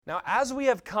Now, as we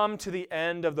have come to the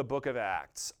end of the book of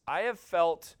Acts, I have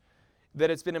felt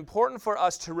that it's been important for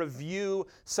us to review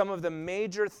some of the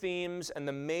major themes and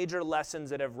the major lessons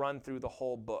that have run through the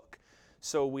whole book.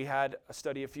 So we had a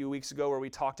study a few weeks ago where we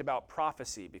talked about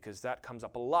prophecy, because that comes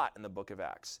up a lot in the book of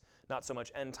Acts. Not so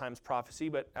much end times prophecy,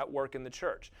 but at work in the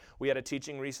church. We had a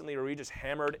teaching recently where we just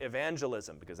hammered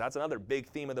evangelism, because that's another big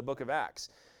theme of the book of Acts.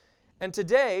 And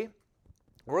today,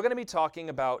 we're going to be talking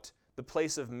about the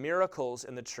place of miracles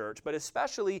in the church, but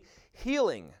especially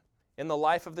healing in the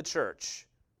life of the church.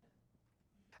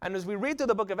 And as we read through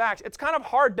the book of Acts, it's kind of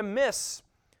hard to miss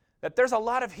that there's a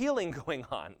lot of healing going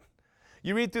on.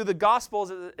 You read through the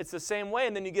Gospels, it's the same way,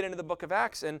 and then you get into the book of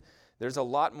Acts, and there's a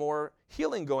lot more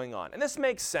healing going on. And this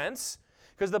makes sense,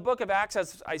 because the book of Acts,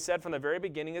 as I said from the very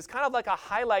beginning, is kind of like a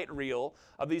highlight reel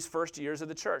of these first years of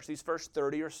the church, these first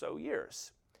 30 or so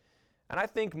years. And I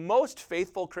think most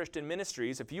faithful Christian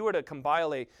ministries, if you were to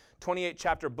compile a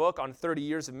 28-chapter book on 30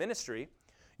 years of ministry,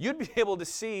 you'd be able to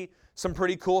see some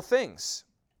pretty cool things.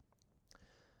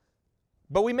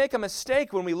 But we make a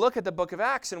mistake when we look at the book of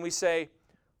Acts and we say,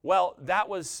 well, that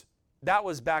was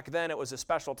back then, it was a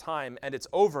special time, and it's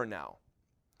over now.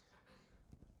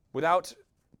 Without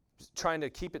trying to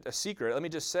keep it a secret, let me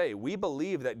just say, we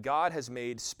believe that God has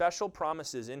made special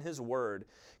promises in His Word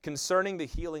concerning the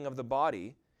healing of the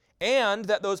body, and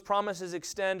that those promises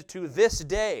extend to this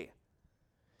day.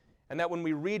 And that when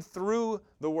we read through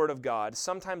the Word of God,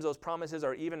 sometimes those promises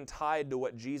are even tied to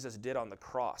what Jesus did on the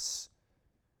cross,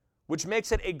 which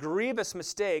makes it a grievous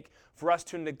mistake for us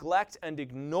to neglect and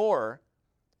ignore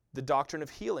the doctrine of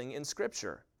healing in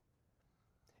Scripture.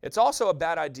 It's also a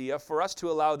bad idea for us to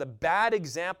allow the bad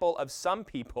example of some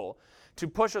people to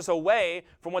push us away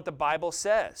from what the Bible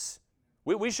says.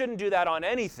 We shouldn't do that on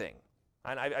anything.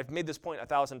 And I've made this point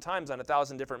 1,000 times on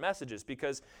 1,000 different messages,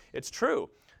 because it's true.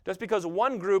 Just because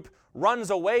one group runs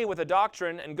away with a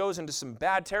doctrine and goes into some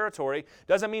bad territory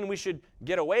doesn't mean we should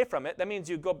get away from it. That means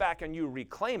you go back and you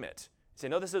reclaim it. Say,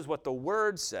 no, this is what the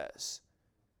Word says.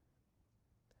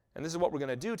 And this is what we're going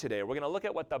to do today. We're going to look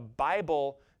at what the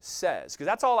Bible says, because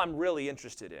that's all I'm really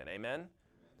interested in. Amen?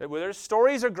 Their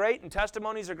stories are great and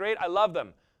testimonies are great. I love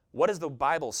them. What does the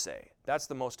Bible say? That's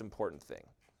the most important thing.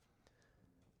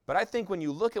 But I think when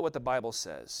you look at what the Bible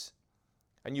says,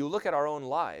 and you look at our own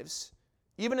lives,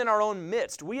 even in our own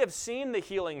midst, we have seen the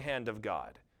healing hand of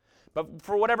God. But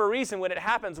for whatever reason, when it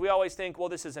happens, we always think, well,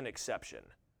 this is an exception.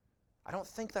 I don't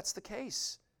think that's the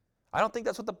case. I don't think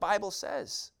that's what the Bible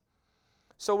says.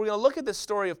 So we're going to look at this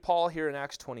story of Paul here in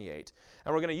Acts 28,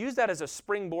 and we're going to use that as a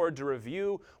springboard to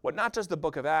review what not just the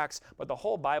book of Acts, but the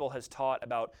whole Bible has taught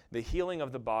about the healing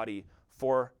of the body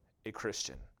for a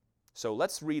Christian. So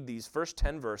let's read these first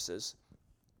 10 verses.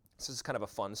 This is kind of a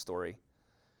fun story.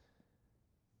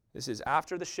 This is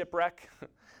after the shipwreck,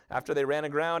 after they ran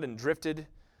aground and drifted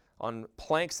on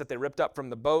planks that they ripped up from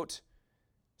the boat.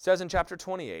 It says in chapter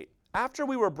 28, after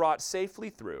we were brought safely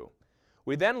through,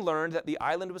 we then learned that the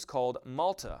island was called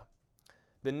Malta.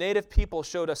 The native people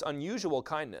showed us unusual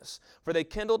kindness, for they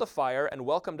kindled a fire and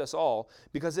welcomed us all,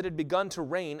 because it had begun to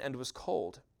rain and was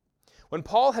cold. When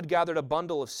Paul had gathered a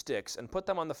bundle of sticks and put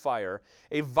them on the fire,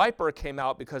 a viper came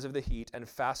out because of the heat and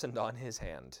fastened on his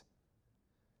hand.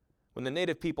 When the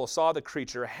native people saw the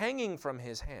creature hanging from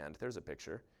his hand, there's a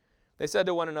picture, they said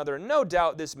to one another, no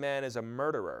doubt this man is a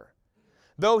murderer.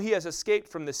 Though he has escaped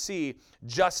from the sea,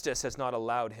 justice has not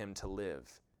allowed him to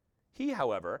live. He,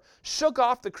 however, shook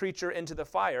off the creature into the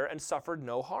fire and suffered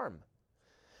no harm.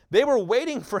 They were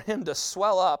waiting for him to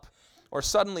swell up or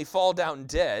suddenly fall down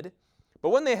dead, but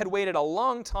when they had waited a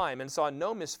long time and saw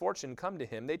no misfortune come to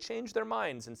him, they changed their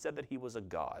minds and said that he was a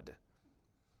god.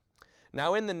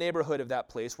 Now in the neighborhood of that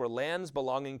place were lands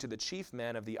belonging to the chief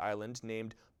man of the island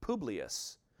named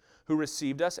Publius, who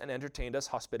received us and entertained us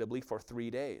hospitably for 3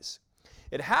 days.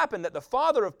 It happened that the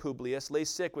father of Publius lay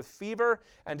sick with fever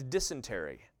and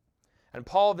dysentery. And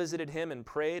Paul visited him and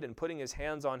prayed, and putting his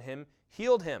hands on him,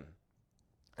 healed him.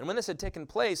 And when this had taken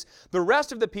place, the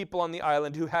rest of the people on the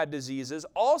island who had diseases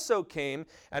also came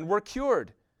and were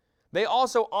cured. They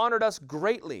also honored us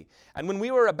greatly, and when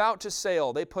we were about to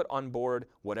sail, they put on board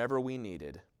whatever we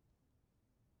needed.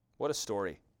 What a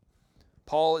story.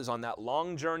 Paul is on that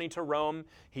long journey to Rome.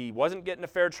 He wasn't getting a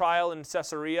fair trial in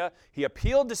Caesarea. He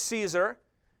appealed to Caesar.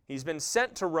 He's been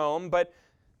sent to Rome, but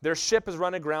their ship has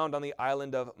run aground on the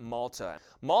island of Malta.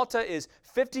 Malta is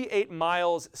 58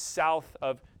 miles south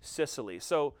of Sicily.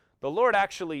 So the Lord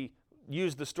actually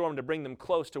used the storm to bring them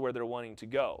close to where they're wanting to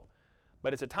go.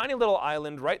 But it's a tiny little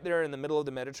island right there in the middle of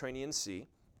the Mediterranean Sea.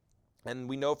 And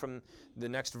we know from the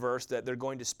next verse that they're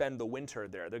going to spend the winter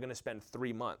there. They're going to spend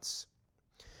 3 months.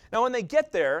 Now when they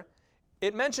get there,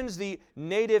 it mentions the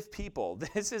native people.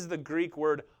 This is the Greek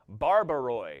word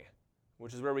barbaroi,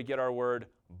 which is where we get our word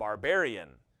barbarian.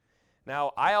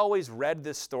 Now, I always read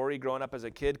this story growing up as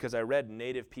a kid because I read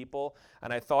native people,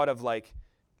 and I thought of like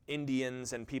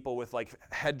Indians and people with like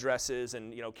headdresses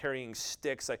and carrying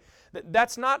sticks.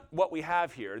 That's not what we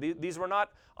have here. These were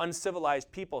not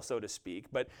uncivilized people, so to speak,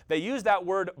 but they used that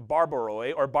word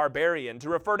barbaroi or barbarian to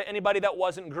refer to anybody that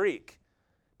wasn't Greek,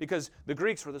 because the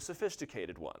Greeks were the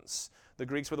sophisticated ones. The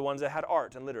Greeks were the ones that had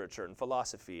art and literature and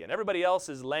philosophy, and everybody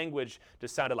else's language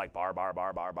just sounded like bar,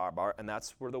 and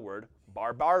that's where the word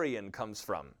barbarian comes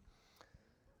from.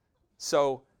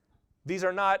 So these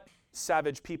are not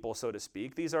savage people, so to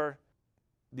speak. These are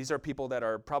people that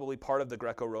are probably part of the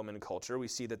Greco-Roman culture. We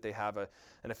see that they have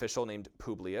an official named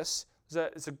Publius.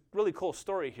 It's a really cool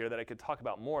story here that I could talk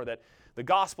about more, that the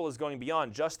gospel is going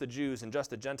beyond just the Jews and just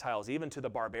the Gentiles, even to the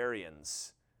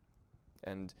barbarians.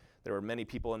 And there were many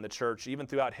people in the church, even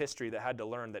throughout history, that had to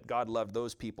learn that God loved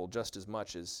those people just as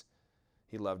much as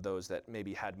he loved those that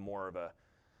maybe had more of a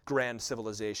grand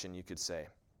civilization, you could say.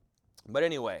 But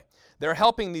anyway, they're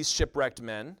helping these shipwrecked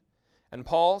men, and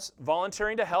Paul's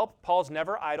volunteering to help. Paul's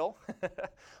never idle.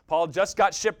 Paul just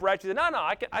got shipwrecked. He said, no,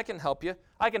 I can help you.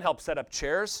 I can help set up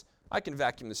chairs. I can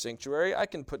vacuum the sanctuary. I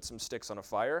can put some sticks on a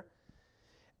fire.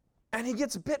 And he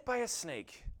gets bit by a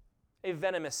snake, a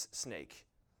venomous snake.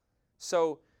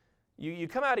 So you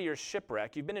come out of your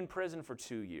shipwreck, you've been in prison for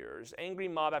 2 years, angry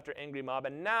mob after angry mob,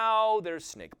 and now there's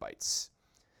snake bites.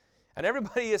 And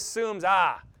everybody assumes,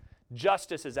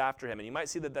 justice is after him. And you might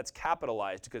see that that's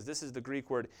capitalized because this is the Greek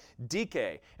word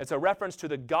dike. It's a reference to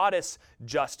the goddess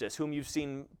Justice, whom you've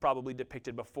seen probably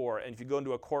depicted before. And if you go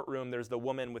into a courtroom, there's the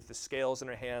woman with the scales in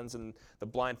her hands and the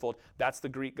blindfold. That's the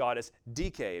Greek goddess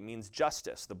dike. It means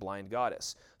justice, the blind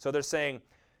goddess. So they're saying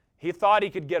he thought he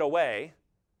could get away,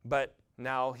 but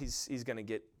now he's going to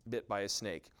get bit by a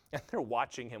snake. And they're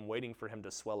watching him, waiting for him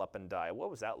to swell up and die.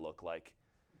 What does that look like?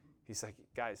 He's like,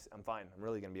 guys, I'm fine. I'm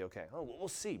really going to be okay. Oh, we'll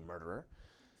see, murderer.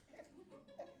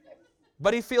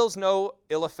 But he feels no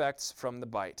ill effects from the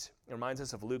bite. It reminds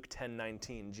us of Luke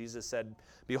 10:19. Jesus said,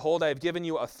 "Behold, I have given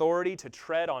you authority to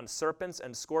tread on serpents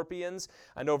and scorpions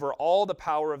and over all the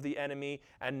power of the enemy,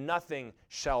 and nothing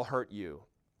shall hurt you."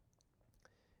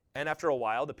 And after a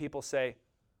while, the people say,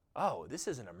 "Oh, this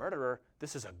isn't a murderer.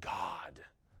 This is a god."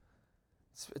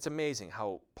 It's amazing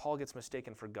how Paul gets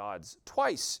mistaken for gods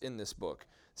twice in this book.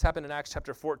 This happened in Acts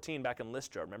chapter 14 back in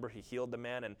Lystra. Remember, he healed the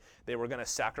man and they were going to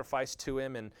sacrifice to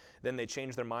him, and then they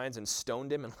changed their minds and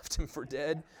stoned him and left him for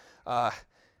dead.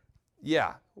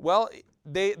 Well,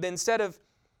 they instead of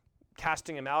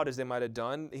casting him out as they might have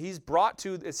done, he's brought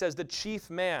to, it says, the chief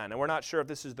man. And we're not sure if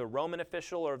this is the Roman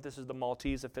official or if this is the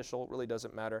Maltese official. It really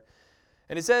doesn't matter.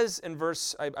 And it says in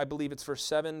verse, I believe it's verse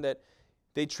 7, that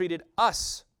they treated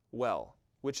us well,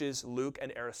 which is Luke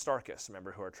and Aristarchus,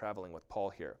 remember, who are traveling with Paul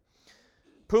here.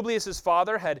 Publius'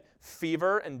 father had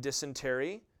fever and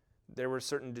dysentery. There were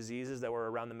certain diseases that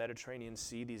were around the Mediterranean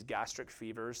Sea, these gastric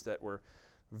fevers that were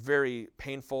very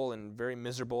painful and very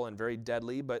miserable and very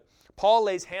deadly. But Paul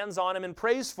lays hands on him and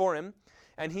prays for him,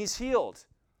 and he's healed.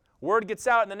 Word gets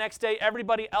out, and the next day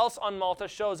everybody else on Malta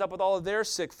shows up with all of their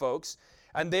sick folks,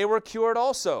 and they were cured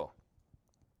also.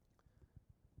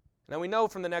 Now we know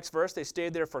from the next verse they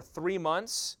stayed there for 3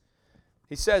 months.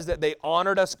 He says that they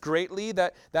honored us greatly.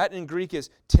 That in Greek is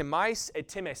timais et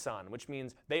timesan, which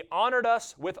means they honored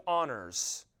us with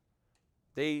honors.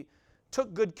 They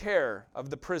took good care of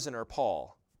the prisoner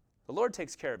Paul. The Lord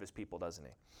takes care of his people, doesn't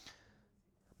he?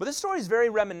 But this story is very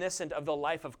reminiscent of the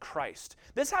life of Christ.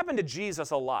 This happened to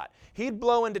Jesus a lot. He'd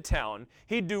blow into town,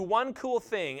 he'd do one cool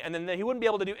thing, and then he wouldn't be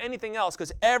able to do anything else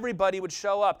because everybody would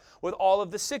show up with all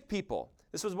of the sick people.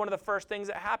 This was one of the first things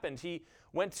that happened. He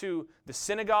went to the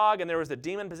synagogue, and there was the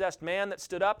demon-possessed man that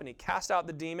stood up, and he cast out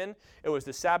the demon. It was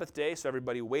the Sabbath day, so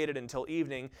everybody waited until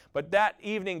evening. But that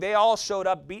evening, they all showed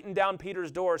up, beating down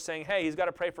Peter's door, saying, "Hey, he's got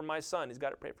to pray for my son. He's got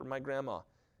to pray for my grandma."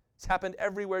 It's happened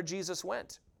everywhere Jesus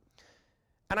went.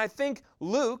 And I think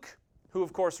Luke, who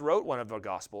of course wrote one of the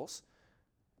Gospels,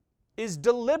 is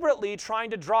deliberately trying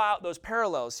to draw out those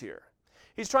parallels here.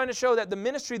 He's trying to show that the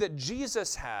ministry that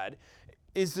Jesus had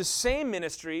is the same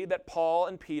ministry that Paul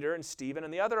and Peter and Stephen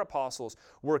and the other apostles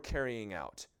were carrying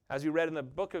out. As we read in the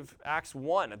book of Acts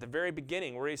 1 at the very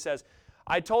beginning, where he says,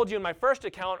 "I told you in my first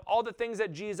account all the things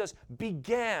that Jesus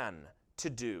began to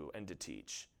do and to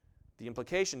teach." The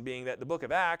implication being that the book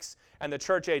of Acts and the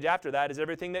church age after that is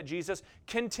everything that Jesus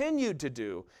continued to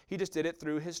do. He just did it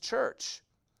through his church.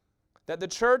 That the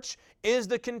church is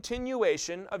the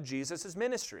continuation of Jesus'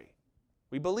 ministry.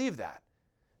 We believe that.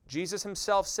 Jesus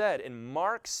himself said in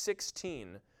Mark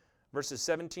 16, verses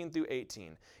 17 through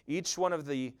 18. Each one of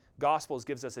the Gospels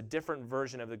gives us a different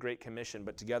version of the Great Commission,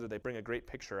 but together they bring a great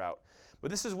picture out.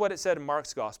 But this is what it said in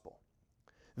Mark's Gospel.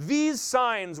 These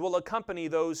signs will accompany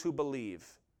those who believe.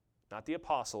 Not the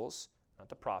apostles, not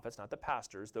the prophets, not the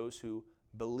pastors, those who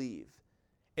believe.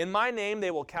 In my name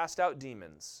they will cast out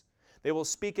demons. They will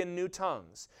speak in new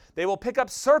tongues. They will pick up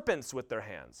serpents with their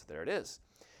hands. There it is.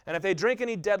 And if they drink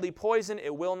any deadly poison,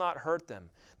 it will not hurt them.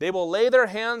 They will lay their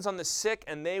hands on the sick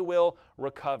and they will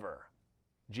recover.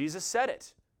 Jesus said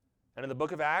it. And in the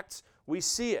book of Acts, we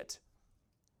see it.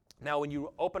 Now, when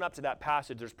you open up to that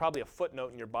passage, there's probably a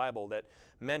footnote in your Bible that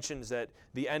mentions that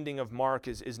the ending of Mark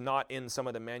is not in some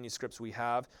of the manuscripts we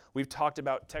have. We've talked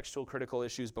about textual critical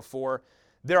issues before.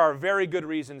 There are very good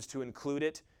reasons to include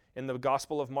it in the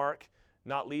Gospel of Mark,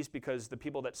 not least because the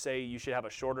people that say you should have a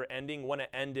shorter ending want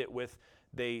to end it with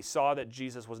they saw that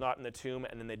Jesus was not in the tomb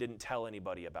and then they didn't tell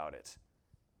anybody about it.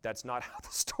 That's not how the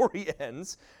story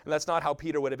ends, and that's not how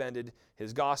Peter would have ended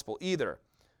his gospel either.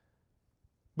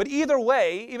 But either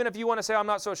way, even if you want to say, I'm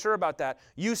not so sure about that,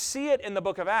 you see it in the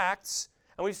book of Acts,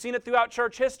 and we've seen it throughout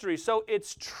church history, so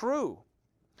it's true.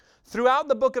 Throughout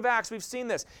the book of Acts, we've seen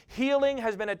this. Healing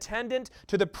has been attendant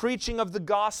to the preaching of the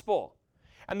gospel.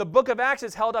 And the book of Acts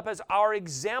is held up as our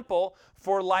example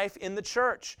for life in the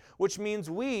church, which means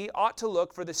we ought to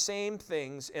look for the same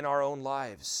things in our own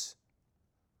lives.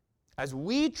 As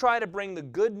we try to bring the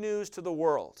good news to the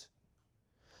world,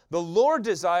 the Lord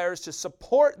desires to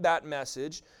support that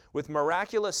message with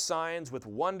miraculous signs, with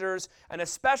wonders, and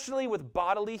especially with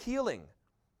bodily healing.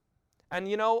 And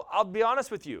I'll be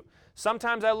honest with you.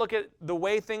 Sometimes I look at the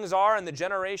way things are and the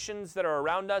generations that are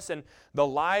around us and the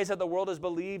lies that the world has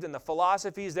believed and the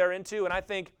philosophies they're into, and I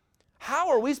think, how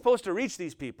are we supposed to reach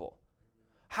these people?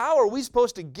 How are we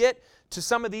supposed to get to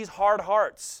some of these hard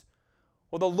hearts?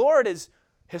 Well, the Lord has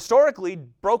historically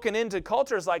broken into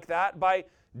cultures like that by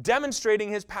demonstrating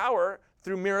His power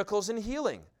through miracles and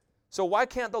healing. So why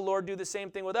can't the Lord do the same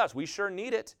thing with us? We sure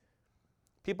need it.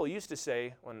 People used to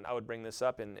say, when I would bring this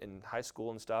up in high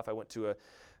school and stuff, I went to a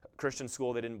Christian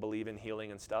school that didn't believe in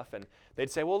healing and stuff, and they'd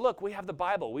say, well, look, we have the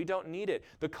Bible. We don't need it.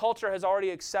 The culture has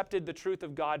already accepted the truth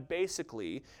of God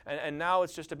basically, and now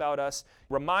it's just about us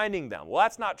reminding them. Well,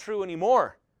 that's not true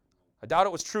anymore. I doubt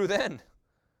it was true then.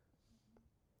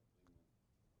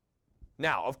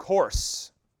 Now, of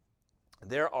course,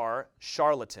 there are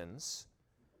charlatans.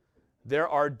 There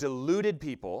are deluded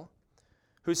people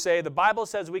who say, the Bible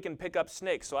says we can pick up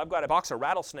snakes, so I've got a box of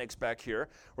rattlesnakes back here.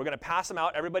 We're going to pass them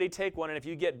out. Everybody take one, and if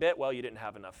you get bit, well, you didn't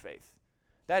have enough faith.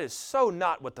 That is so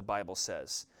not what the Bible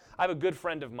says. I have a good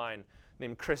friend of mine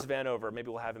named Chris Vanover. Maybe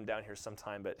we'll have him down here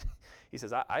sometime, but he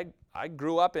says, I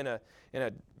grew up in a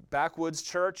backwoods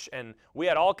church, and we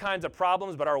had all kinds of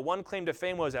problems, but our one claim to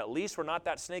fame was at least we're not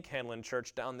that snake handling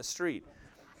church down the street.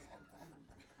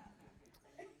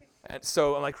 And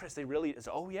so I'm like, Chris, they really is?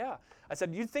 Oh, yeah. I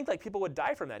said, you'd think like people would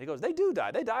die from that. He goes, they do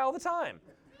die. They die all the time.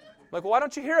 I'm like, well, why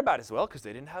don't you hear about it? He said, well, because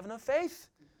they didn't have enough faith.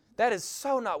 That is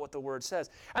so not what the Word says.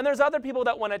 And there's other people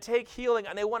that want to take healing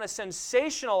and they want to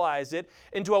sensationalize it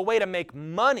into a way to make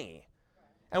money.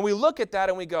 And we look at that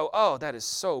and we go, oh, that is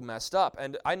so messed up.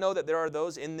 And I know that there are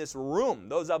those in this room,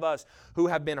 those of us who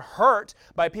have been hurt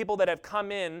by people that have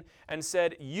come in and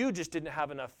said, you just didn't have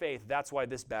enough faith. That's why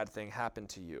this bad thing happened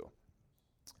to you.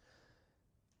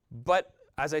 But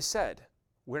as I said,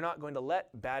 we're not going to let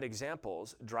bad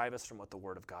examples drive us from what the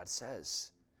Word of God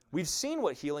says. We've seen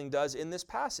what healing does in this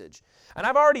passage. And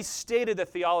I've already stated the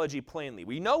theology plainly.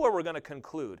 We know where we're going to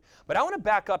conclude. But I want to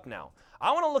back up now.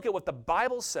 I want to look at what the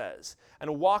Bible says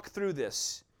and walk through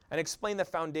this and explain the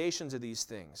foundations of these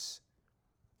things.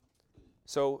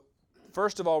 So,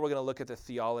 first of all, we're going to look at the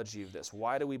theology of this.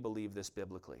 Why do we believe this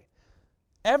biblically?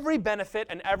 Every benefit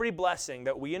and every blessing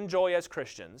that we enjoy as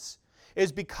Christians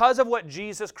is because of what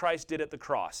Jesus Christ did at the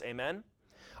cross. Amen?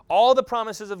 All the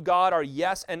promises of God are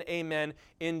yes and amen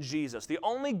in Jesus. The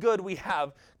only good we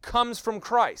have comes from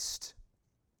Christ.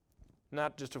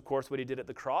 Not just, of course, what He did at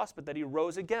the cross, but that He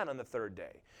rose again on the third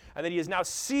day. And that He is now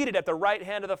seated at the right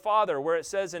hand of the Father, where it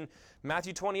says in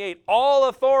Matthew 28, all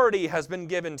authority has been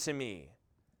given to me.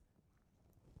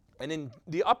 And in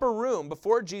the upper room,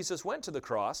 before Jesus went to the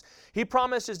cross, He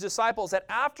promised His disciples that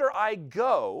after I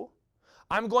go,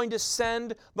 I'm going to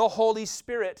send the Holy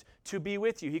Spirit to be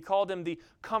with you. He called Him the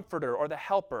Comforter or the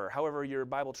Helper, however your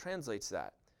Bible translates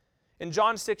that. In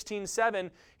John 16:7,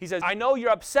 He says, I know you're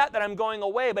upset that I'm going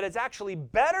away, but it's actually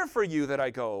better for you that I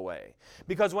go away.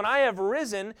 Because when I have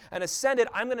risen and ascended,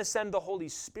 I'm going to send the Holy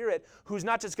Spirit, who's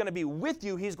not just going to be with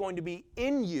you, He's going to be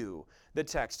in you, the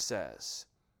text says.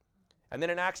 And then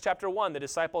in Acts chapter 1, the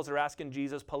disciples are asking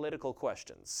Jesus political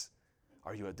questions.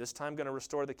 Are you at this time going to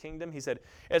restore the kingdom? He said,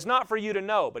 it's not for you to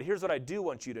know, but here's what I do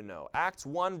want you to know. Acts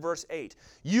 1 verse 8.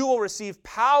 You will receive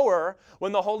power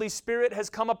when the Holy Spirit has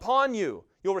come upon you.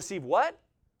 You'll receive what?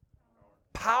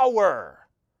 Power.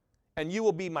 And you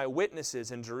will be my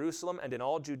witnesses in Jerusalem and in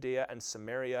all Judea and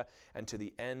Samaria and to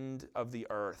the end of the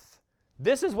earth.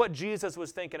 This is what Jesus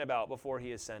was thinking about before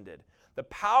he ascended. The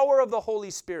power of the Holy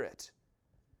Spirit.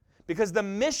 Because the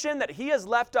mission that he has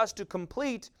left us to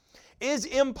complete is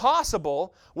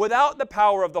impossible without the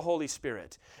power of the Holy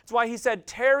Spirit. That's why he said,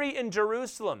 tarry in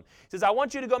Jerusalem. He says, I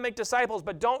want you to go make disciples,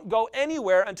 but don't go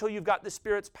anywhere until you've got the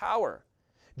Spirit's power.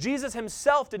 Jesus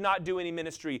himself did not do any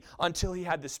ministry until he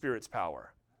had the Spirit's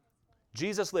power.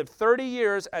 Jesus lived 30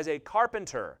 years as a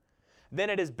carpenter. Then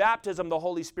at his baptism, the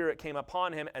Holy Spirit came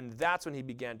upon him, and that's when he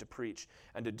began to preach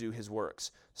and to do his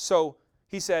works. So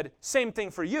he said, same thing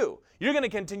for you. You're going to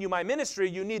continue my ministry.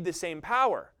 You need the same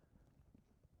power.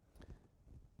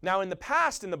 Now, in the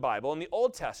past in the Bible, in the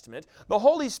Old Testament, the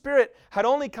Holy Spirit had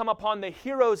only come upon the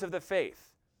heroes of the faith.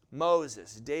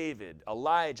 Moses, David,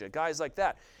 Elijah, guys like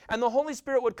that. And the Holy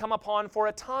Spirit would come upon for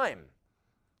a time.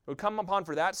 It would come upon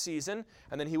for that season,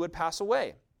 and then he would pass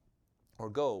away or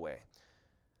go away.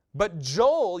 But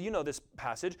Joel, you know this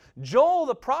passage, Joel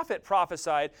the prophet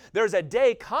prophesied there's a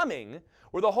day coming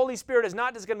where the Holy Spirit is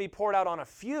not just going to be poured out on a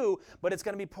few, but it's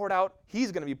going to be poured out,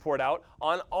 he's going to be poured out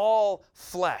on all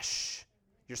flesh.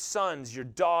 Your sons, your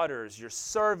daughters, your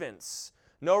servants,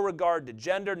 no regard to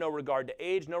gender, no regard to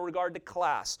age, no regard to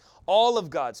class, all of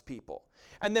God's people.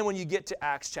 And then when you get to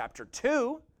Acts chapter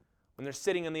 2, when they're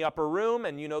sitting in the upper room,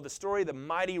 and you know the story, the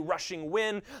mighty rushing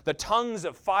wind, the tongues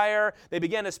of fire, they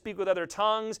began to speak with other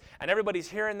tongues, and everybody's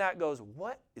hearing that goes,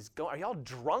 what is going on? Are y'all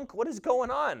drunk? What is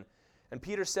going on? And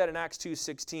Peter said in Acts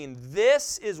 2:16,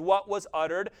 this is what was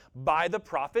uttered by the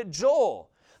prophet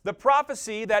Joel. The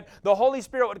prophecy that the Holy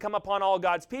Spirit would come upon all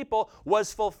God's people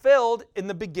was fulfilled in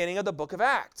the beginning of the book of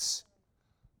Acts.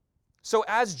 So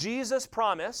as Jesus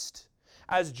promised,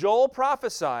 as Joel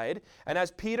prophesied, and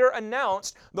as Peter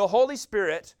announced, the Holy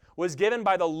Spirit was given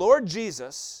by the Lord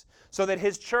Jesus so that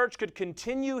his church could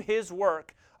continue his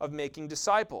work of making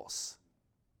disciples.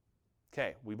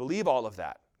 Okay, we believe all of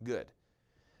that. Good.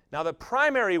 Now, the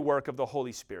primary work of the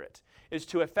Holy Spirit is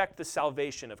to effect the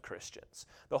salvation of Christians.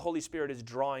 The Holy Spirit is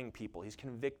drawing people. He's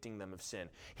convicting them of sin.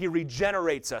 He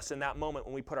regenerates us in that moment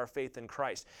when we put our faith in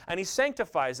Christ. And he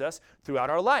sanctifies us throughout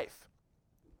our life.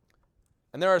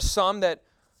 And there are some that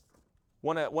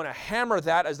want to hammer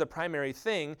that as the primary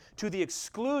thing to the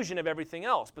exclusion of everything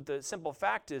else. But the simple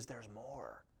fact is there's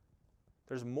more.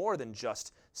 There's more than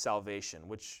just salvation,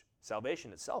 which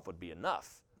salvation itself would be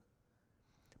enough.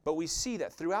 But we see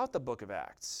that throughout the book of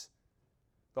Acts,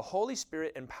 the Holy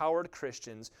Spirit empowered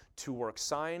Christians to work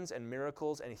signs and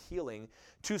miracles and healing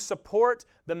to support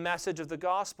the message of the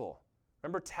gospel.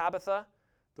 Remember Tabitha,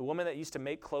 the woman that used to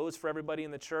make clothes for everybody in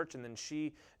the church, and then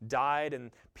she died, and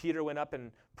Peter went up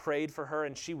and prayed for her,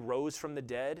 and she rose from the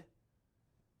dead? It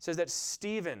says that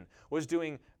Stephen was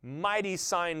doing mighty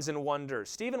signs and wonders.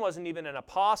 Stephen wasn't even an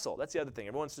apostle. That's the other thing.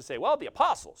 Everyone wants to say, well, the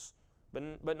apostles,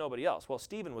 but nobody else. Well,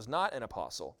 Stephen was not an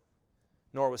apostle,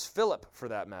 nor was Philip for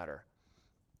that matter.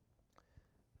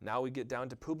 Now we get down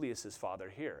to Publius' father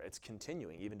here. It's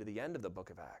continuing even to the end of the book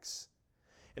of Acts.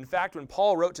 In fact, when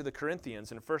Paul wrote to the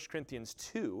Corinthians in 1 Corinthians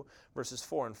 2, verses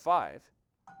 4 and 5,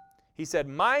 he said,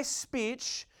 my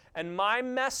speech and my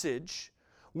message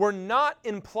were not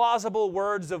in plausible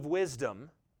words of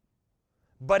wisdom,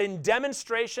 but in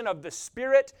demonstration of the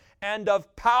Spirit and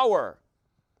of power,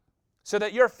 so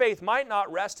that your faith might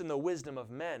not rest in the wisdom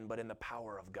of men, but in the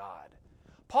power of God.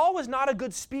 Paul was not a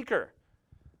good speaker.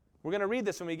 We're going to read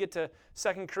this when we get to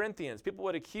 2 Corinthians. People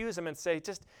would accuse him and say,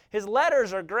 just his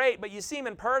letters are great, but you see him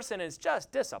in person, and it's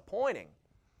just disappointing.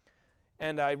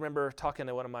 And I remember talking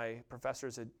to one of my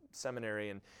professors at seminary,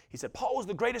 and he said, Paul was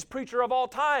the greatest preacher of all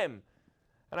time.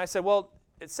 And I said, well,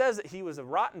 it says that he was a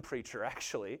rotten preacher,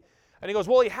 actually. And he goes,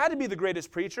 well, he had to be the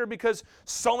greatest preacher because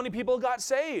so many people got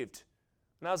saved.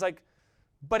 And I was like,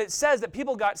 but it says that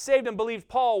people got saved and believed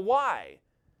Paul. Why?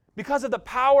 Because of the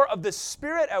power of the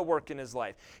Spirit at work in his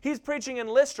life. He's preaching in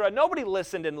Lystra. Nobody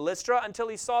listened in Lystra until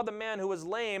he saw the man who was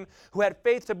lame, who had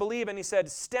faith to believe, and he said,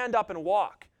 stand up and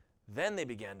walk. Then they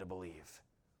began to believe.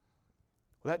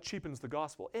 Well, that cheapens the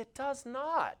gospel. It does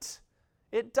not.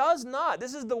 It does not.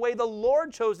 This is the way the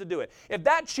Lord chose to do it. If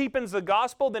that cheapens the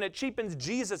gospel, then it cheapens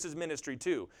Jesus' ministry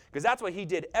too, because that's what he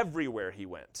did everywhere he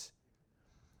went.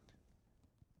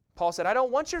 Paul said, I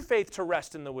don't want your faith to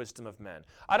rest in the wisdom of men.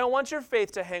 I don't want your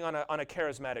faith to hang on a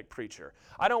charismatic preacher.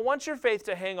 I don't want your faith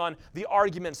to hang on the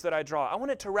arguments that I draw. I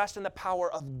want it to rest in the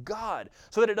power of God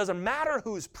so that it doesn't matter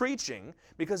who's preaching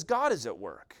because God is at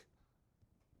work.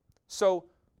 So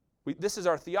this is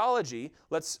our theology.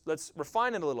 Let's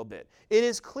refine it a little bit. It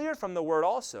is clear from the word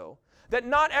also that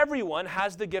not everyone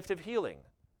has the gift of healing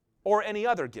or any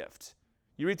other gift.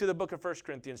 You read through the book of 1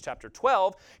 Corinthians chapter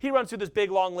 12, he runs through this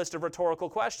big long list of rhetorical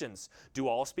questions. Do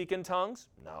all speak in tongues?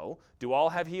 No. Do all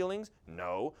have healings?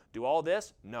 No. Do all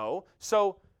this? No.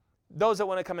 So those that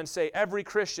want to come and say every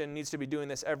Christian needs to be doing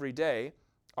this every day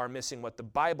are missing what the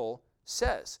Bible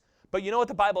says. But you know what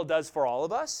the Bible does for all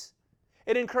of us?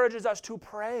 It encourages us to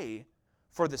pray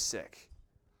for the sick.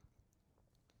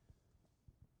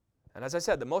 And as I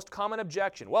said, the most common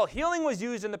objection, well, healing was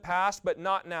used in the past, but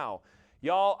not now.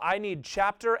 Y'all, I need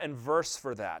chapter and verse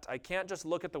for that. I can't just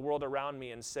look at the world around me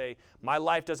and say, my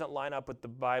life doesn't line up with the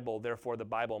Bible, therefore the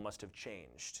Bible must have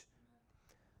changed.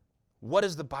 What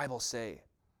does the Bible say?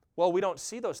 Well, we don't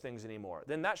see those things anymore.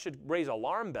 Then that should raise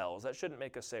alarm bells. That shouldn't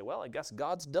make us say, well, I guess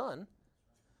God's done.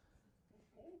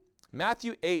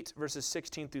 Matthew 8, verses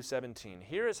 16 through 17.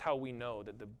 Here is how we know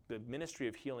that the ministry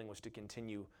of healing was to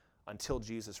continue until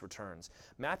Jesus returns.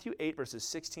 Matthew 8, verses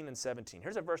 16 and 17.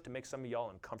 Here's a verse to make some of y'all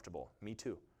uncomfortable. Me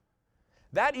too.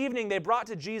 That evening they brought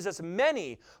to Jesus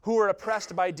many who were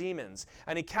oppressed by demons,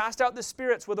 and he cast out the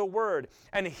spirits with a word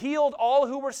and healed all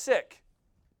who were sick.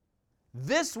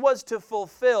 This was to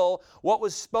fulfill what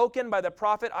was spoken by the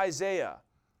prophet Isaiah.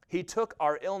 He took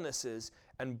our illnesses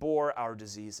and bore our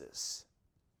diseases.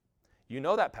 You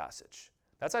know that passage.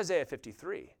 That's Isaiah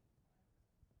 53.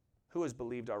 Who has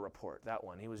believed our report? That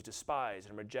one. He was despised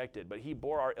and rejected, but he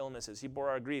bore our illnesses. He bore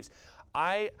our griefs.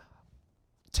 I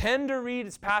tend to read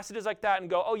passages like that and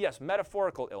go, oh yes,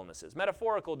 metaphorical illnesses,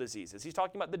 metaphorical diseases. He's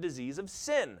talking about the disease of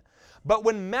sin. But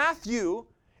when Matthew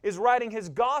is writing his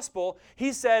gospel,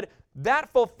 he said that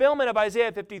fulfillment of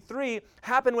Isaiah 53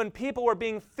 happened when people were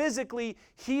being physically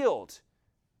healed.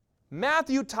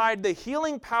 Matthew tied the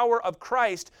healing power of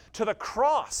Christ to the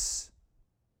cross.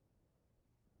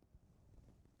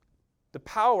 The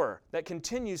power that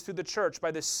continues through the church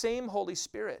by the same Holy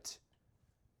Spirit.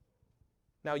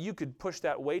 Now you could push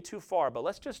that way too far, but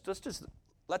let's just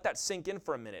let that sink in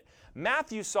for a minute.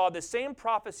 Matthew saw the same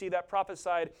prophecy that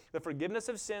prophesied the forgiveness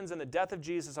of sins and the death of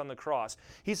Jesus on the cross.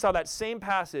 He saw that same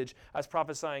passage as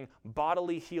prophesying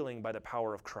bodily healing by the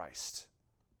power of Christ.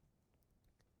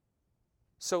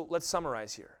 So let's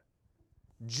summarize here.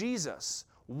 Jesus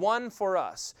won for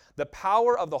us the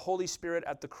power of the Holy Spirit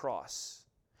at the cross.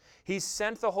 He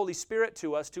sent the Holy Spirit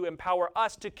to us to empower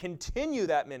us to continue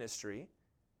that ministry,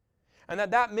 and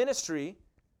that ministry,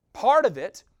 part of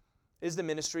it, is the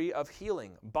ministry of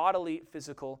healing, bodily,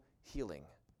 physical healing.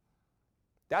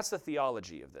 That's the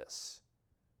theology of this.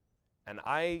 And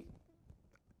I'm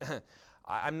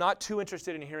not too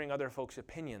interested in hearing other folks'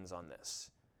 opinions on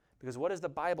this, because what does the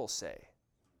Bible say?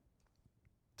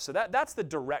 So that's the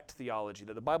direct theology,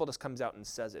 that the Bible just comes out and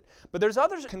says it. But there's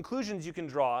other conclusions you can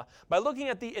draw by looking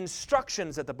at the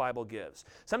instructions that the Bible gives.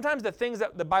 Sometimes the things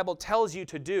that the Bible tells you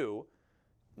to do,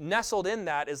 nestled in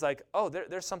that is like, oh,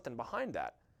 there's something behind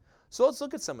that. So let's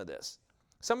look at some of this.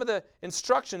 Some of the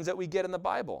instructions that we get in the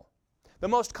Bible. The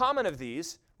most common of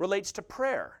these relates to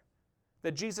prayer.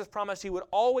 That Jesus promised he would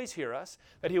always hear us,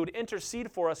 that he would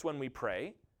intercede for us when we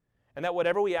pray, and that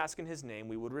whatever we ask in his name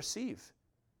we would receive.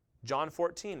 John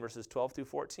 14, verses 12 through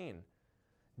 14.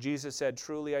 Jesus said,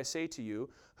 truly I say to you,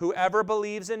 whoever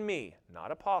believes in me, not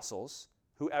apostles,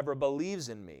 whoever believes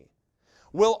in me,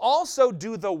 will also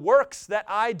do the works that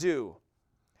I do.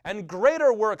 And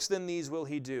greater works than these will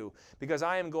he do, because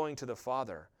I am going to the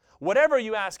Father. Whatever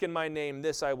you ask in my name,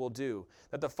 this I will do,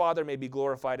 that the Father may be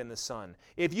glorified in the Son.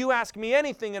 If you ask me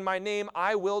anything in my name,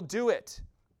 I will do it.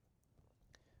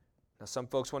 Now, some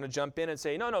folks want to jump in and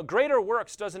say, no, greater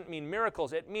works doesn't mean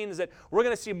miracles. It means that we're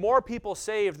going to see more people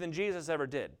saved than Jesus ever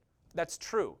did. That's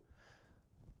true.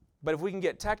 But if we can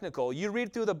get technical, you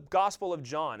read through the Gospel of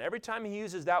John. Every time he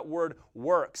uses that word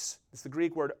works, it's the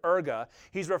Greek word erga,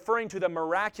 he's referring to the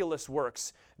miraculous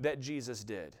works that Jesus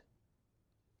did.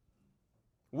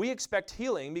 We expect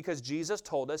healing because Jesus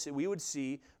told us that we would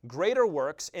see greater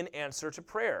works in answer to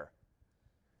prayer.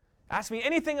 Ask me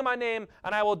anything in my name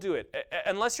and I will do it.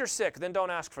 Unless you're sick, then don't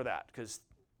ask for that, because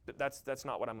that's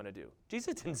not what I'm going to do.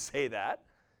 Jesus didn't say that.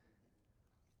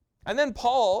 And then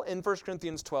Paul, in 1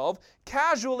 Corinthians 12,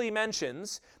 casually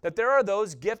mentions that there are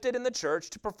those gifted in the church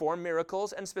to perform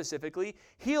miracles and specifically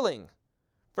healing.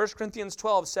 1 Corinthians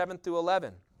 12, 7 through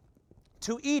 11.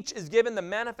 To each is given the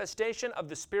manifestation of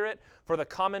the Spirit for the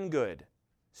common good,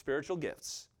 spiritual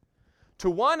gifts. To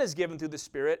one is given through the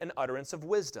Spirit an utterance of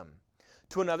wisdom.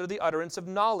 To another the utterance of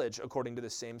knowledge according to the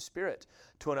same Spirit.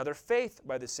 To another faith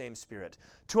by the same Spirit.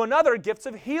 To another gifts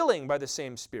of healing by the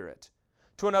same Spirit.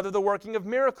 to another the working of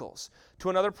miracles,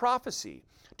 to another prophecy,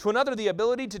 to another the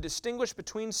ability to distinguish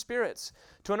between spirits,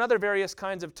 to another various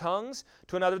kinds of tongues,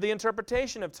 to another the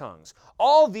interpretation of tongues.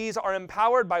 All these are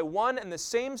empowered by one and the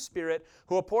same Spirit,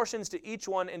 who apportions to each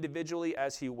one individually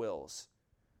as he wills.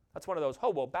 That's one of those, oh,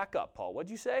 well, back up, Paul.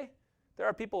 What'd you say? There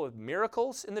are people with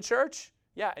miracles in the church?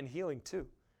 Yeah, and healing too.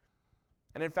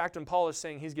 And in fact, when Paul is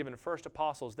saying he's given first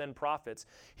apostles, then prophets,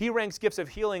 he ranks gifts of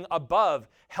healing above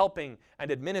helping and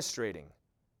administrating.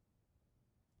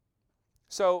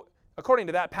 So, according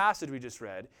to that passage we just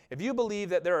read, if you believe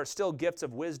that there are still gifts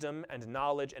of wisdom and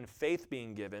knowledge and faith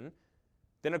being given,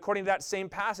 then according to that same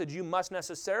passage, you must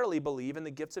necessarily believe in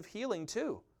the gifts of healing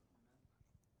too.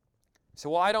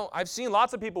 So, well, I've seen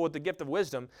lots of people with the gift of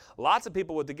wisdom, lots of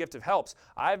people with the gift of helps.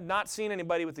 I've not seen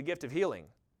anybody with the gift of healing.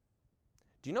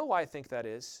 Do you know why I think that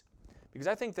is? Because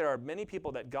I think there are many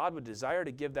people that God would desire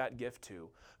to give that gift to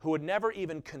who would never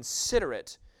even consider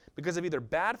it because of either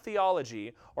bad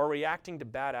theology or reacting to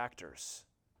bad actors.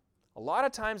 A lot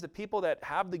of times the people that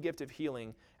have the gift of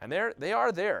healing, and they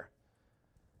are there,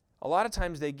 a lot of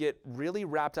times they get really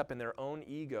wrapped up in their own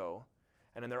ego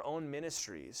and in their own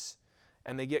ministries,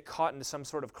 and they get caught into some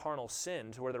sort of carnal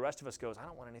sin to where the rest of us goes, I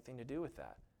don't want anything to do with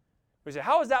that. We say,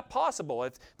 how is that possible?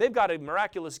 If they've got a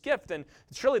miraculous gift, then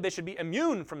surely they should be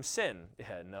immune from sin.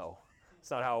 Yeah, no,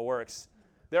 that's not how it works.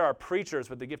 There are preachers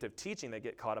with the gift of teaching that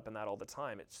get caught up in that all the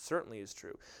time. It certainly is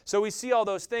true. So we see all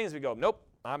those things. We go, nope,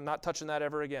 I'm not touching that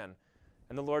ever again.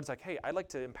 And the Lord's like, hey, I'd like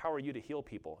to empower you to heal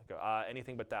people. I go,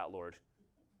 anything but that, Lord.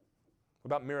 What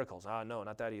about miracles? No,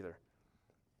 not that either.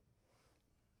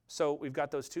 So we've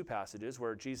got those two passages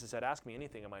where Jesus said, ask me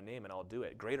anything in my name and I'll do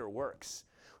it. Greater works.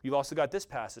 You've also got this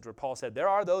passage where Paul said, there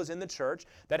are those in the church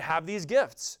that have these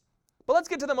gifts. But let's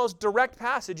get to the most direct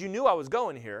passage. You knew I was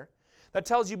going here. That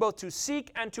tells you both to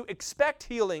seek and to expect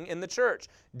healing in the church.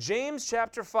 James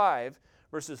chapter 5,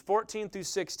 verses 14 through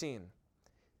 16.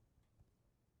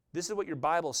 This is what your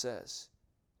Bible says.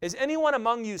 Is anyone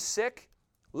among you sick?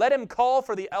 Let him call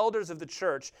for the elders of the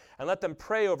church and let them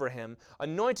pray over him,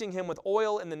 anointing him with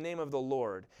oil in the name of the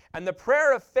Lord. And the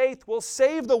prayer of faith will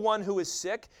save the one who is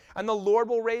sick, and the Lord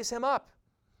will raise him up.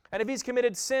 And if he's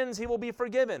committed sins, he will be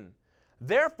forgiven.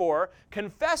 Therefore,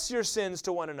 confess your sins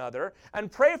to one another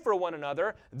and pray for one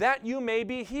another that you may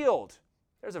be healed.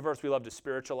 There's a verse we love to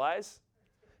spiritualize.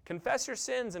 Confess your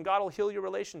sins and God will heal your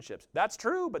relationships. That's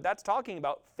true, but that's talking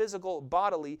about physical,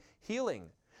 bodily healing.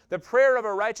 The prayer of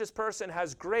a righteous person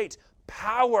has great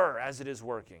power as it is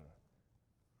working.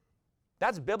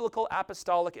 That's biblical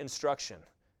apostolic instruction.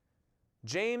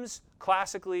 James,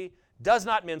 classically, does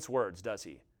not mince words, does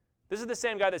he? This is the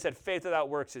same guy that said faith without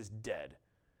works is dead.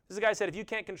 This is the guy who said if you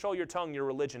can't control your tongue, your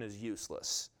religion is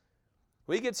useless.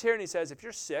 Well, he gets here and he says, if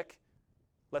you're sick,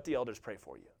 let the elders pray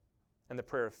for you. And the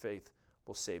prayer of faith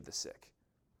will save the sick.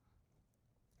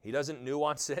 He doesn't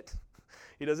nuance it.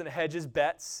 He doesn't hedge his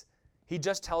bets. He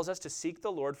just tells us to seek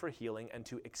the Lord for healing and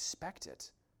to expect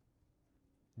it.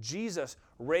 Jesus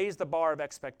raised the bar of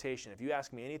expectation. If you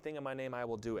ask me anything in my name, I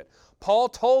will do it. Paul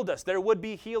told us there would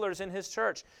be healers in his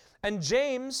church. And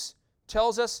James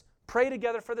tells us, pray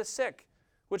together for the sick.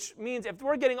 Which means if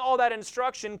we're getting all that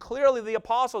instruction, clearly the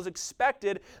apostles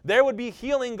expected there would be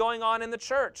healing going on in the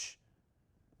church.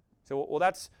 So, well,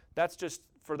 that's just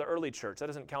for the early church. That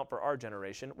doesn't count for our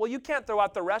generation. Well, you can't throw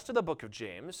out the rest of the book of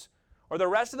James, or the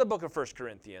rest of the book of 1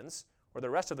 Corinthians, or the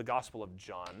rest of the Gospel of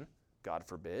John, God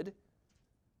forbid.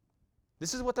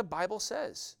 This is what the Bible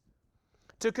says.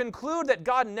 To conclude that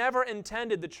God never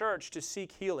intended the church to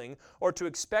seek healing or to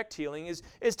expect healing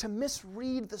is to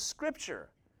misread the Scripture.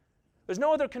 There's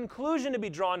no other conclusion to be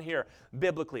drawn here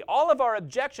biblically. All of our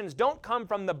objections don't come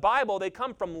from the Bible, they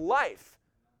come from life,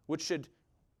 which should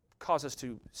cause us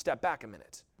to step back a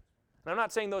minute. And I'm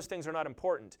not saying those things are not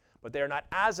important, but they are not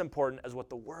as important as what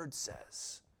the Word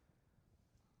says.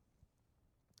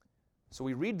 So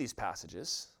we read these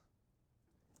passages,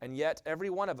 and yet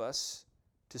every one of us,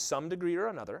 to some degree or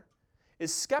another,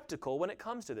 is skeptical when it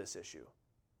comes to this issue.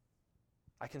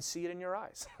 I can see it in your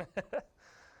eyes.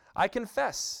 I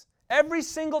confess. Every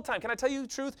single time, can I tell you the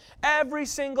truth? Every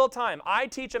single time I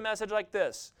teach a message like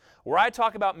this, where I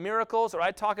talk about miracles or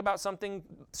I talk about something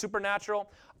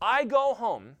supernatural, I go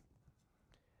home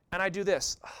and I do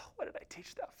this. Oh, what did I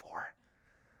teach that for?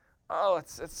 Oh,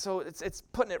 it's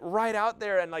putting it right out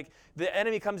there, and like the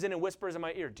enemy comes in and whispers in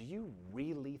my ear, do you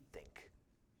really think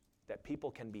that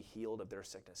people can be healed of their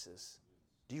sicknesses?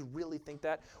 Do you really think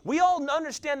that? We all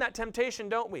understand that temptation,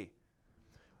 don't we?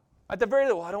 At the very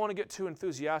least, well, I don't want to get too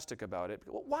enthusiastic about it.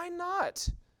 Well, why not?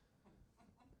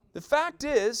 The fact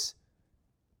is,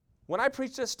 when I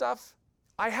preach this stuff,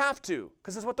 I have to,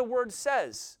 because it's what the Word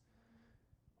says.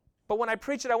 but when I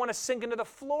preach it, I want to sink into the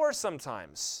floor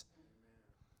sometimes.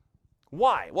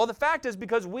 Why? Well, the fact is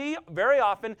because we very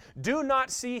often do not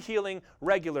see healing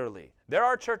regularly. There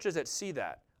are churches that see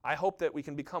that. I hope that we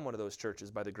can become one of those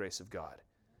churches by the grace of God.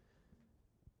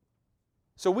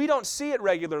 So we don't see it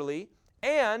regularly,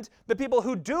 and the people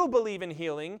who do believe in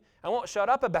healing and won't shut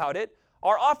up about it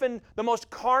are often the most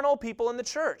carnal people in the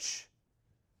church.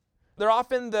 They're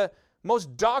often the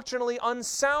most doctrinally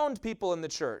unsound people in the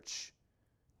church.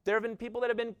 There have been people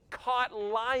that have been caught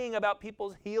lying about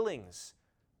people's healings.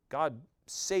 God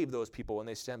save those people when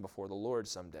they stand before the Lord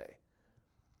someday.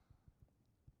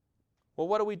 Well,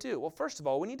 what do? Well, first of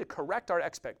all, we need to correct our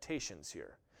expectations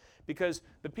here. Because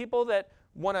the people that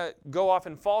want to go off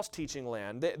in false teaching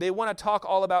land, they want to talk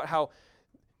all about how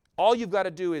all you've got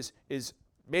to do is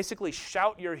basically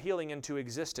shout your healing into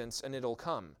existence and it'll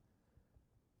come.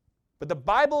 But the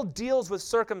Bible deals with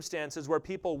circumstances where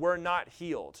people were not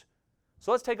healed.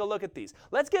 So let's take a look at these.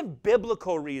 Let's give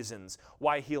biblical reasons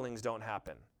why healings don't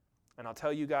happen. And I'll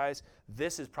tell you guys,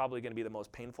 this is probably going to be the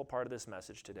most painful part of this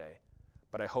message today.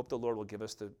 But I hope the Lord will give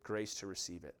us the grace to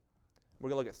receive it. We're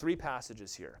going to look at 3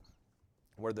 passages here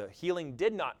where the healing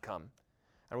did not come,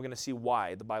 and we're going to see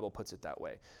why the Bible puts it that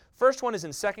way. First one is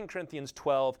in 2 Corinthians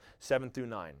 12, 7 through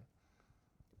 9.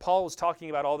 Paul was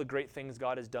talking about all the great things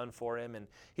God has done for him, and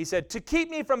he said, "To keep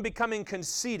me from becoming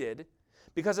conceited,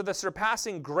 because of the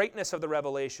surpassing greatness of the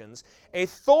revelations, a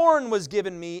thorn was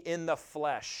given me in the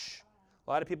flesh." A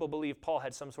lot of people believe Paul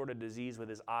had some sort of disease with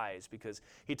his eyes because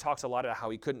he talks a lot about how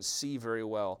he couldn't see very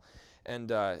well.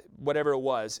 And whatever it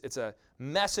was, it's a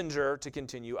messenger, to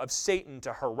continue, of Satan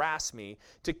to harass me,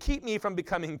 to keep me from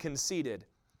becoming conceited.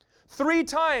 3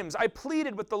 times I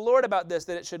pleaded with the Lord about this,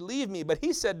 that it should leave me, but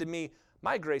he said to me,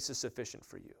 "My grace is sufficient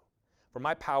for you, for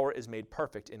my power is made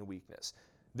perfect in weakness.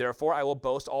 Therefore, I will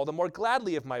boast all the more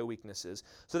gladly of my weaknesses,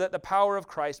 so that the power of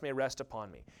Christ may rest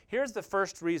upon me." Here's the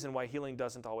first reason why healing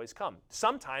doesn't always come.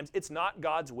 Sometimes it's not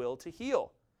God's will to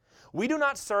heal. We do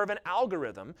not serve an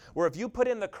algorithm where if you put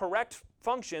in the correct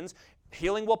functions,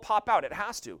 healing will pop out. It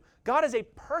has to. God is a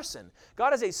person.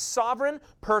 God is a sovereign,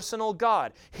 personal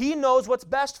God. He knows what's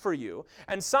best for you.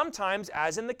 And sometimes,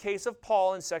 as in the case of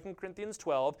Paul in 2 Corinthians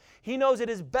 12, he knows it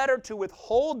is better to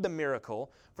withhold the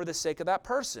miracle for the sake of that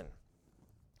person.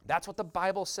 That's what the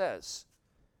Bible says.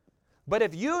 But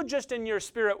if you just in your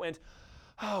spirit went,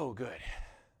 "Oh, good,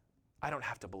 I don't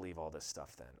have to believe all this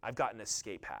stuff then. I've got an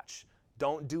escape hatch."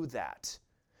 Don't do that.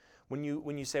 When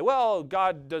you say, "Well,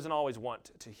 God doesn't always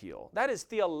want to heal," that is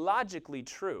theologically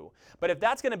true. But if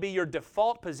that's going to be your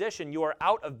default position, you are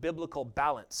out of biblical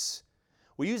balance.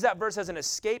 We use that verse as an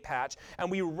escape hatch,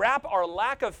 and we wrap our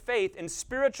lack of faith in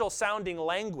spiritual sounding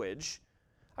language.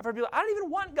 I've heard people, "I don't even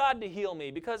want God to heal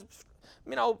me because,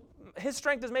 His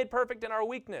strength is made perfect in our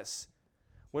weakness."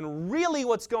 When really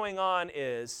what's going on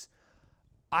is,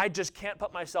 I just can't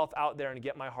put myself out there and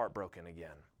get my heart broken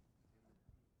again.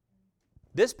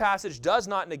 This passage does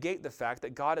not negate the fact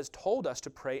that God has told us to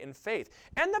pray in faith,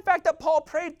 and the fact that Paul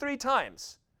prayed 3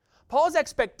 times. Paul's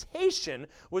expectation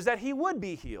was that he would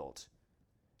be healed.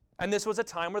 And this was a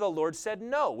time where the Lord said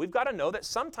no. We've got to know that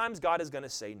sometimes God is going to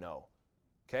say no.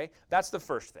 Okay? That's the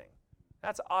first thing.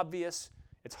 That's obvious.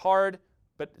 It's hard,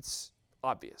 but it's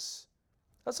obvious.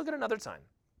 Let's look at another time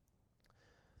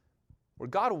where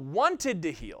God wanted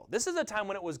to heal. This is a time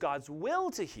when it was God's will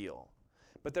to heal,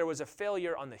 but there was a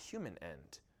failure on the human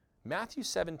end. Matthew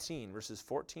 17, verses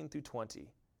 14 through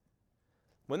 20.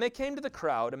 When they came to the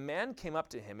crowd, a man came up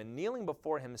to him and kneeling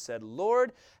before him said,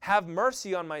 "Lord, have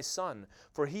mercy on my son,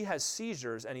 for he has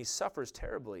seizures and he suffers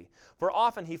terribly. For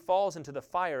often he falls into the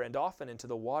fire and often into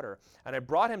the water. And I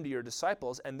brought him to your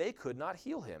disciples, and they could not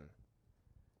heal him."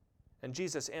 And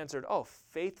Jesus answered, "Oh,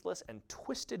 faithless and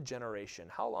twisted generation,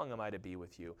 how long am I to be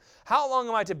with you? How long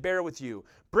am I to bear with you?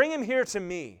 Bring him here to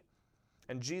me."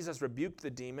 And Jesus rebuked the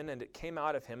demon, and it came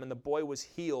out of him, and the boy was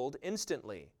healed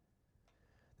instantly.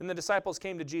 Then the disciples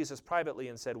came to Jesus privately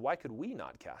and said, "Why could we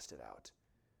not cast it out?"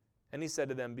 And he said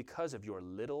to them, "Because of your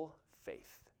little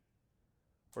faith.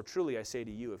 For truly I say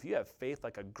to you, if you have faith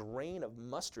like a grain of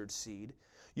mustard seed,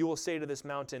 you will say to this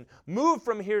mountain, 'Move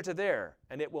from here to there,'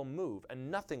 and it will move, and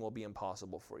nothing will be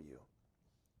impossible for you."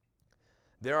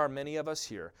 There are many of us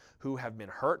here who have been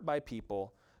hurt by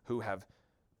people who have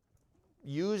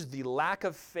used the lack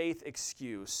of faith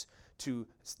excuse to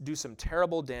do some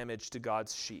terrible damage to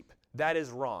God's sheep. That is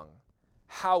wrong.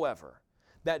 However,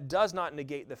 that does not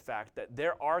negate the fact that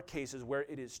there are cases where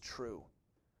it is true,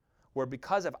 where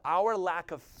because of our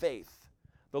lack of faith,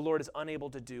 the Lord is unable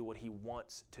to do what he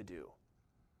wants to do.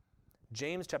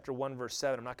 James chapter 1, verse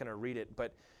 7, I'm not going to read it,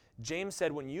 but James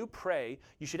said, when you pray,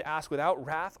 you should ask without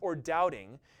wrath or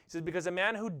doubting. He says, because a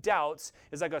man who doubts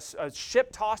is like a ship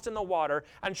tossed in the water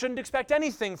and shouldn't expect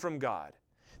anything from God.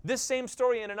 This same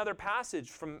story in another passage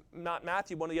from not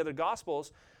Matthew, one of the other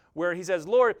Gospels, where he says,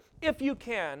 Lord, if you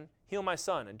can, heal my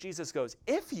son. And Jesus goes,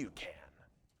 if you can.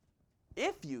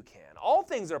 If you can. All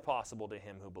things are possible to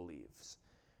him who believes.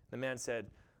 The man said,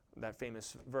 that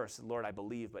famous verse, Lord, I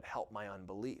believe, but help my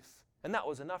unbelief. And that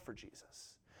was enough for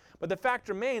Jesus. But the fact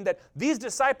remained that these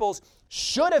disciples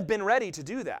should have been ready to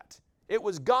do that. It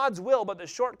was God's will, but the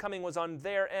shortcoming was on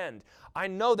their end. I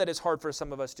know that is hard for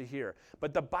some of us to hear,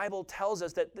 but the Bible tells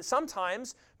us that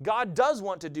sometimes God does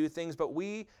want to do things, but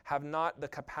we have not the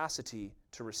capacity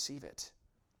to receive it.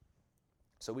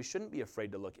 So we shouldn't be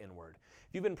afraid to look inward.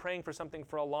 If you've been praying for something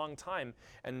for a long time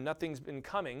and nothing's been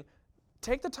coming,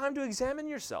 take the time to examine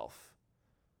yourself.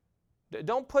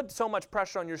 Don't put so much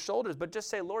pressure on your shoulders, but just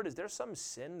say, Lord, is there some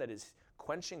sin that is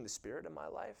quenching the Spirit in my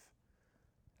life?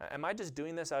 Am I just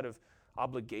doing this out of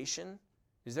obligation?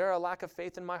 Is there a lack of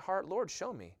faith in my heart? Lord,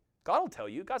 show me. God will tell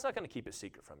you. God's not going to keep it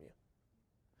secret from you.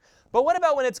 But what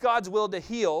about when it's God's will to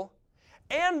heal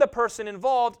and the person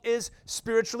involved is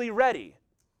spiritually ready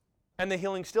and the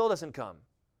healing still doesn't come?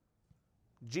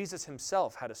 Jesus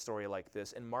himself had a story like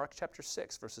this in Mark chapter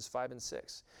 6, verses 5 and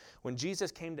 6. When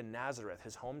Jesus came to Nazareth,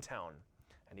 his hometown,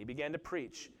 and he began to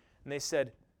preach, and they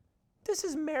said, this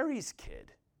is Mary's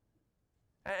kid.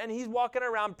 And he's walking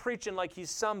around preaching like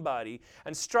he's somebody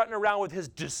and strutting around with his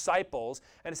disciples,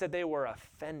 and it said they were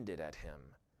offended at him.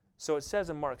 So it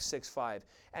says in Mark 6:5,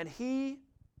 and he,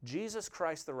 Jesus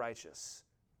Christ the righteous,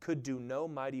 could do no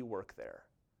mighty work there,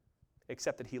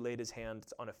 except that he laid his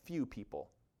hands on a few people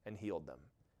and healed them.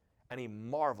 And he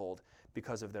marveled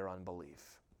because of their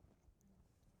unbelief.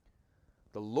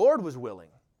 The Lord was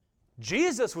willing.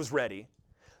 Jesus was ready.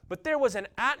 But there was an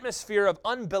atmosphere of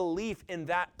unbelief in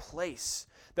that place.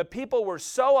 The people were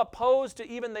so opposed to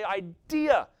even the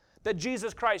idea that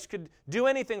Jesus Christ could do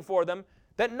anything for them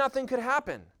that nothing could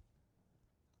happen.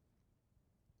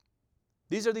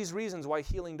 These are these reasons why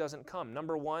healing doesn't come.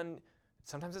 Number one,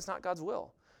 sometimes it's not God's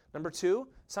will. Number two,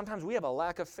 sometimes we have a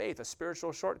lack of faith, a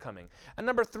spiritual shortcoming. And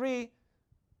number three,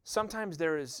 sometimes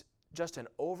there is just an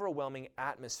overwhelming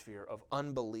atmosphere of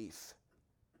unbelief.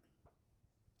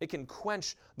 It can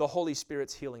quench the Holy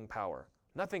Spirit's healing power.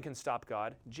 Nothing can stop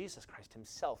God. Jesus Christ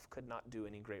himself could not do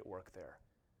any great work there.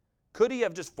 Could he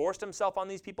have just forced himself on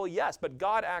these people? Yes, but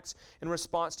God acts in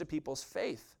response to people's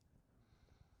faith.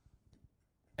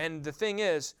 And the thing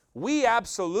is, we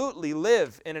absolutely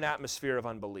live in an atmosphere of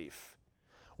unbelief.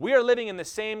 We are living in the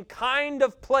same kind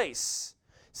of place,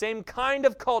 same kind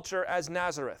of culture as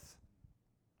Nazareth,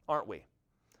 aren't we?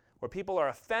 Where people are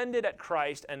offended at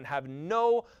Christ and have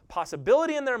no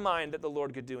possibility in their mind that the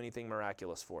Lord could do anything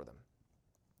miraculous for them.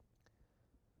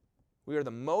 We are the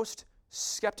most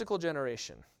skeptical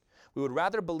generation. We would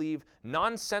rather believe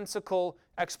nonsensical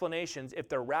explanations if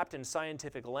they're wrapped in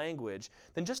scientific language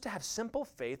than just to have simple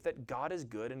faith that God is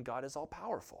good and God is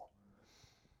all-powerful.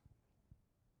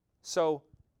 So,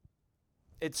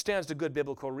 it stands to good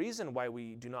biblical reason why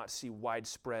we do not see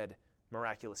widespread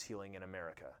miraculous healing in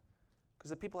America. Because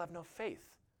the people have no faith.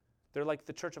 They're like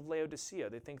the church of Laodicea.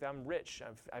 They think that I'm rich.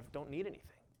 I don't need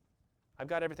anything. I've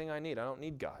got everything I need. I don't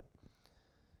need God.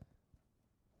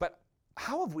 But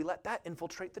how have we let that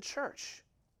infiltrate the church?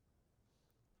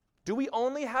 Do we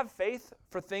only have faith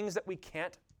for things that we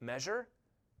can't measure?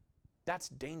 That's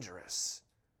dangerous.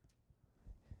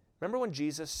 Remember when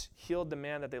Jesus healed the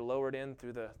man that they lowered in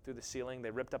through the ceiling?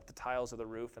 They ripped up the tiles of the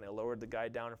roof and they lowered the guy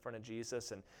down in front of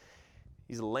Jesus, and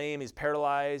he's lame, he's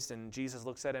paralyzed, and Jesus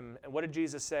looks at him, and what did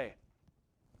Jesus say?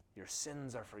 Your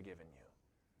sins are forgiven you.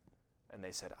 And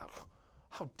they said, oh,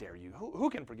 how dare you? Who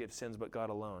can forgive sins but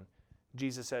God alone?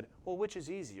 Jesus said, well, which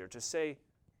is easier, to say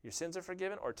your sins are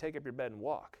forgiven or take up your bed and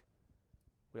walk?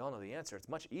 We all know the answer. It's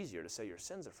much easier to say your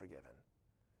sins are forgiven.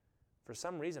 For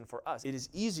some reason, for us, it is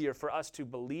easier for us to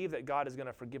believe that God is going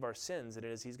to forgive our sins than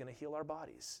it is he's going to heal our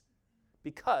bodies.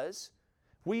 Because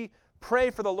we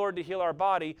pray for the Lord to heal our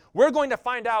body, we're going to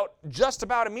find out just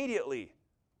about immediately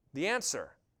the answer,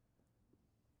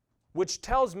 which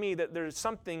tells me that there's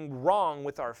something wrong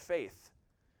with our faith.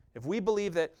 If we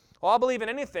believe that, well, I'll believe in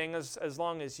anything as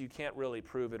long as you can't really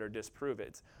prove it or disprove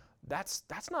it, that's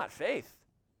not faith.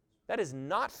 That is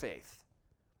not faith.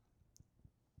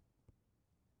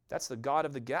 That's the God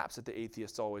of the gaps that the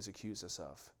atheists always accuse us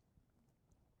of.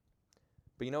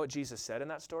 But you know what Jesus said in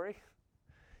that story?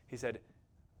 He said,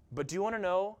 but do you want to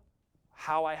know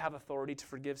how I have authority to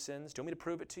forgive sins? Do you want me to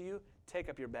prove it to you? Take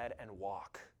up your bed and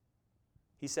walk.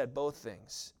 He said both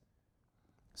things.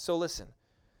 So listen,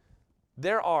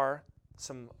 there are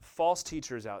some false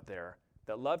teachers out there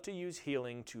that love to use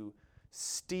healing to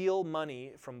steal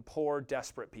money from poor,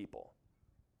 desperate people.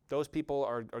 Those people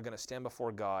are going to stand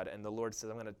before God, and the Lord says,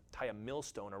 I'm going to tie a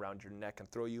millstone around your neck and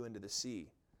throw you into the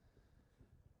sea.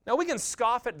 Now, we can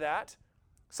scoff at that.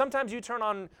 Sometimes you turn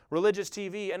on religious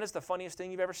TV, and it's the funniest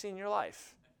thing you've ever seen in your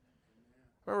life.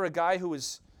 Remember a guy who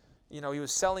was, he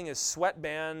was selling his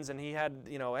sweatbands, and he had,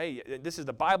 hey, this is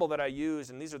the Bible that I use,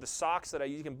 and these are the socks that I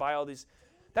use. You can buy all these.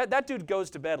 That dude goes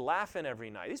to bed laughing every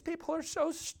night. These people are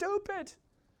so stupid.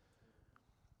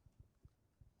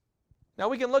 Now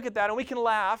we can look at that and we can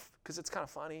laugh because it's kind of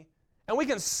funny. And we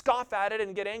can scoff at it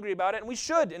and get angry about it, and we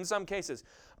should in some cases.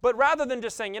 But rather than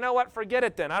just saying, you know what, forget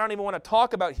it then. I don't even want to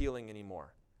talk about healing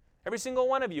anymore. Every single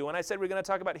one of you, when I said we're going to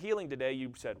talk about healing today,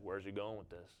 you said, where's he going with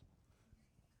this?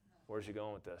 Where's he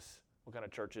going with this? What kind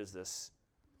of church is this?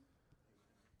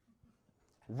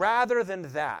 Rather than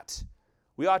that,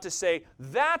 we ought to say,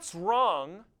 that's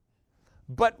wrong,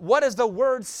 but what does the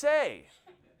Word say?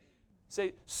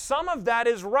 Say, some of that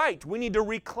is right. We need to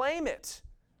reclaim it.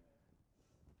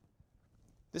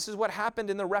 This is what happened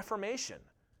in the Reformation.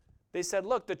 They said,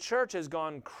 look, the church has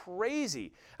gone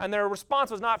crazy. And their response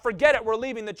was not, forget it, we're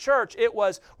leaving the church. It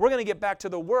was, we're going to get back to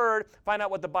the Word, find out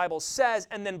what the Bible says,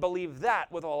 and then believe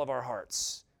that with all of our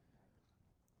hearts.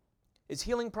 Is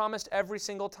healing promised every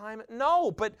single time?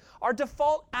 No, but our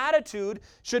default attitude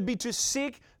should be to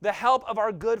seek the help of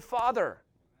our good Father.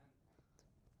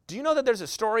 Do you know that there's a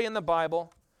story in the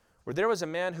Bible where there was a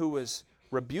man who was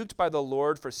rebuked by the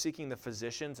Lord for seeking the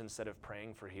physicians instead of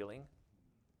praying for healing?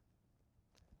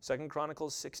 2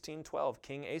 Chronicles 16:12,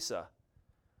 King Asa.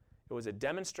 It was a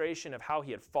demonstration of how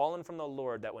he had fallen from the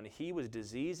Lord, that when he was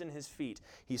diseased in his feet,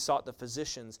 he sought the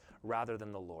physicians rather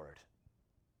than the Lord.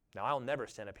 Now, I'll never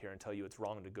stand up here and tell you it's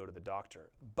wrong to go to the doctor.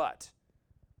 But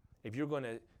if you're going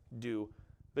to do,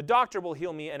 the doctor will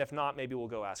heal me, and if not, maybe we'll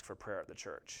go ask for prayer at the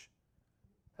church.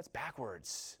 That's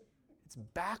backwards. It's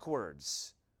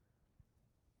backwards.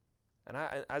 And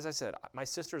as I said, my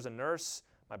sister's a nurse.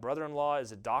 My brother-in-law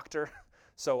is a doctor.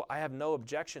 So I have no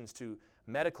objections to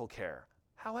medical care.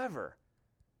 However,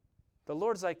 the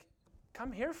Lord's like,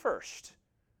 come here first.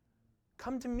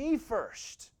 Come to me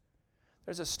first.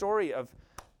 There's a story of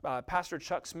Pastor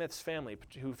Chuck Smith's family,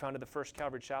 who founded the First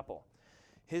Calvary Chapel.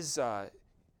 His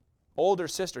older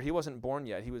sister, he wasn't born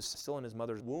yet. He was still in his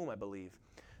mother's womb, I believe.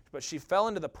 But she fell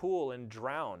into the pool and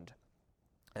drowned.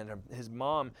 And his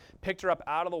mom picked her up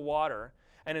out of the water,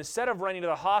 and instead of running to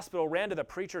the hospital, ran to the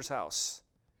preacher's house.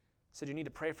 Said, you need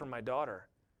to pray for my daughter.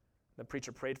 The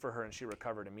preacher prayed for her, and she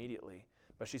recovered immediately.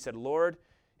 But she said, Lord,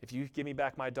 if you give me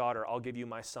back my daughter, I'll give you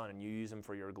my son, and you use him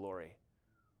for your glory.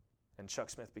 And Chuck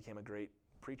Smith became a great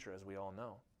preacher, as we all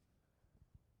know.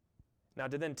 Now,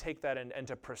 to then take that and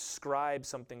to prescribe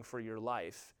something for your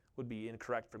life would be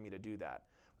incorrect for me to do that.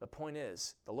 The point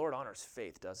is, the Lord honors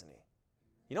faith, doesn't he?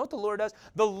 You know what the Lord does?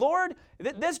 The Lord,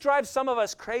 this drives some of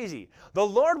us crazy. The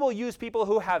Lord will use people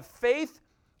who have faith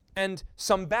and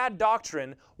some bad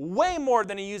doctrine way more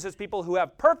than he uses people who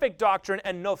have perfect doctrine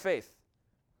and no faith.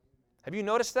 Have you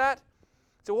noticed that?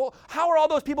 So, well, how are all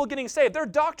those people getting saved? Their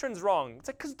doctrine's wrong. It's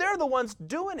like, because they're the ones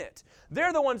doing it.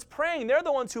 They're the ones praying. They're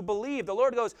the ones who believe. The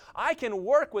Lord goes, I can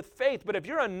work with faith, but if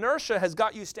your inertia has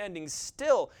got you standing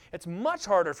still, it's much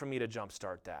harder for me to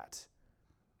jumpstart that.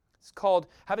 It's called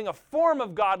having a form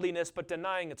of godliness, but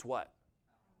denying its what?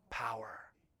 Power.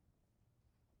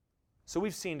 So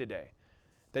we've seen today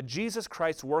that Jesus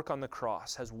Christ's work on the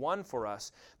cross has won for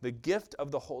us the gift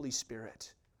of the Holy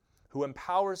Spirit, who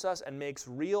empowers us and makes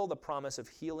real the promise of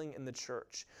healing in the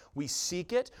church. We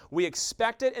seek it, we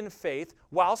expect it in faith,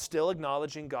 while still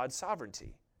acknowledging God's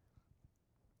sovereignty.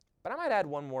 But I might add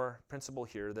one more principle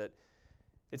here, that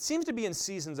it seems to be in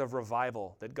seasons of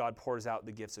revival that God pours out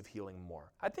the gifts of healing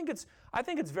more. I think it's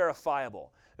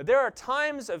verifiable. There are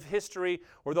times of history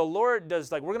where the Lord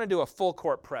does, like, we're going to do a full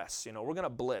court press. We're going to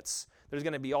blitz. There's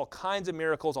going to be all kinds of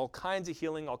miracles, all kinds of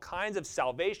healing, all kinds of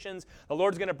salvations. The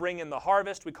Lord's going to bring in the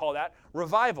harvest. We call that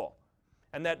revival.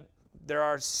 And that there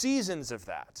are seasons of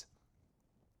that.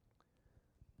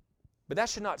 But that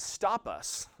should not stop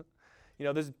us.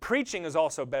 This preaching is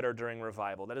also better during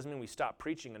revival. That doesn't mean we stop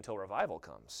preaching until revival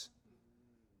comes.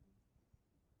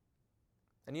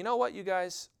 And you know what, you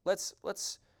guys? Let's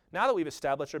now that we've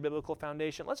established our biblical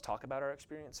foundation, let's talk about our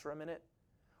experience for a minute.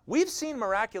 We've seen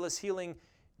miraculous healing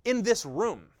in this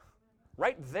room,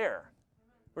 right there.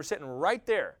 We're sitting right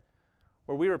there,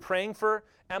 where we were praying for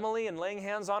Emily and laying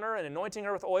hands on her and anointing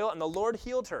her with oil, and the Lord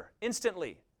healed her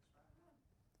instantly.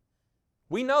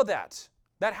 We know that.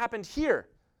 That happened here.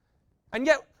 And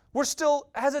yet, we're still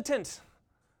hesitant.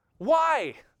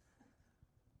 Why?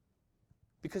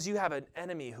 Because you have an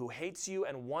enemy who hates you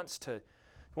and wants to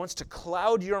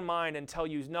cloud your mind and tell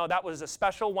you, no, that was a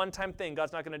special one-time thing.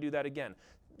 God's not going to do that again.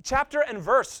 Chapter and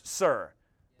verse, sir.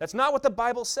 That's not what the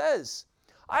Bible says.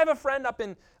 I have a friend up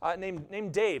in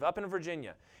named Dave up in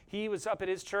Virginia. He was up at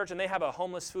his church, and they have a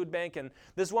homeless food bank, and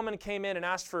this woman came in and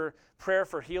asked for prayer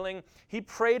for healing. He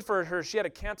prayed for her. She had a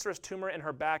cancerous tumor in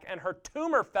her back, and her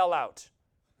tumor fell out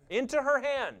into her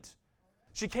hand.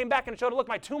 She came back and showed, look,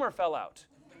 my tumor fell out.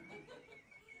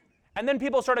 And then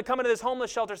people started coming to this homeless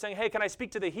shelter saying, hey, can I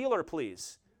speak to the healer,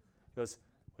 please? He goes,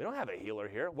 we don't have a healer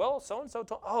here. Well, so-and-so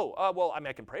told, well,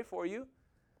 I can pray for you.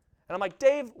 And I'm like,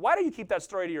 Dave, why do you keep that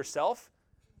story to yourself?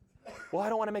 Well, I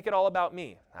don't want to make it all about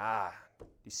me.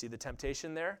 You see the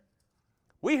temptation there?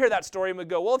 We hear that story and we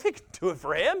go, well, if he can do it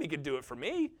for him, he can do it for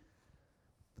me.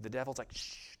 But the devil's like,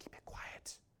 shh, keep it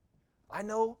quiet. I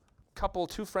know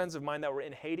two friends of mine that were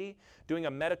in Haiti doing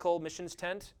a medical missions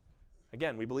tent.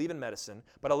 Again, we believe in medicine.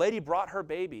 But a lady brought her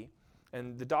baby,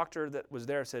 and the doctor that was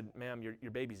there said, ma'am,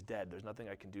 your baby's dead. There's nothing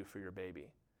I can do for your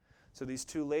baby. So these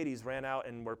two ladies ran out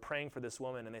and were praying for this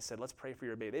woman, and they said, let's pray for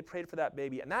your baby. They prayed for that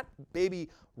baby, and that baby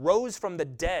rose from the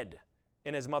dead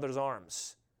in his mother's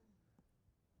arms.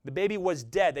 The baby was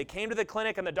dead. They came to the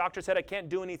clinic, and the doctor said, I can't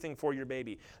do anything for your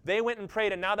baby. They went and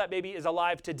prayed, and now that baby is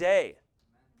alive today.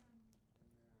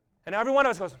 And every one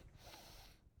of us goes,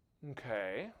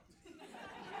 okay.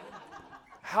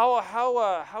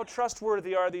 How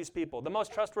trustworthy are these people? The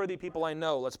most trustworthy people I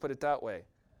know, let's put it that way.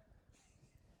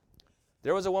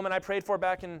 There was a woman I prayed for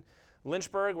back in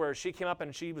Lynchburg where she came up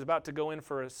and she was about to go in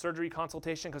for a surgery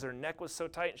consultation because her neck was so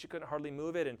tight and she couldn't hardly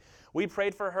move it. And we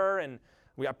prayed for her, and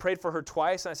I prayed for her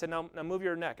twice, and I said, now move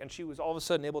your neck. And she was all of a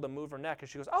sudden able to move her neck. And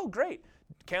she goes, oh, great.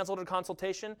 Canceled her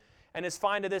consultation and is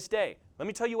fine to this day. Let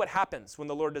me tell you what happens when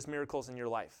the Lord does miracles in your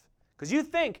life. Because you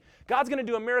think God's going to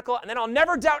do a miracle and then I'll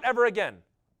never doubt ever again.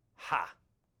 Ha.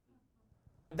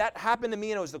 That happened to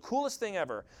me, and it was the coolest thing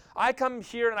ever. I come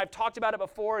here, and I've talked about it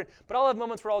before, but I'll have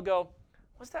moments where I'll go,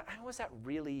 was that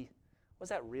really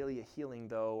a healing,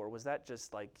 though? Or was that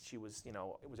just like she was,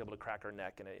 was able to crack her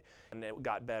neck, and it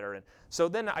got better? And so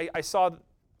then I saw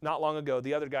not long ago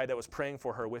the other guy that was praying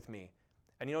for her with me.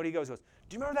 And you know what he goes, do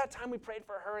you remember that time we prayed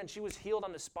for her, and she was healed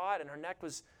on the spot, and her neck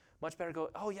was much better? I go,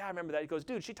 oh, yeah, I remember that. He goes,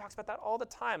 dude, she talks about that all the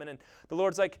time. And then the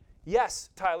Lord's like, yes,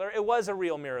 Tyler, it was a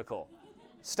real miracle.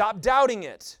 Stop doubting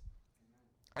it.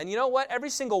 And you know what? Every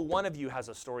single one of you has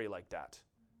a story like that,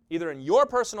 either in your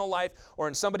personal life or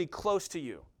in somebody close to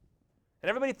you. And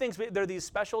everybody thinks they're these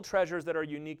special treasures that are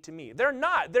unique to me. They're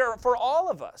not. They're for all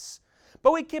of us.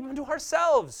 But we keep them to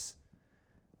ourselves.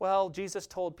 Well, Jesus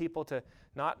told people to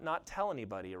not tell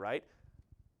anybody, right?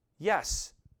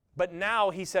 Yes. But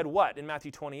now he said what in Matthew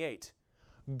 28?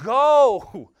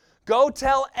 Go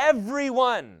tell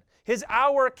everyone. His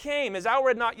hour came. His hour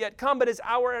had not yet come, but his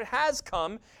hour has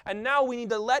come. And now we need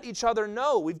to let each other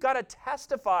know. We've got to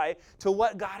testify to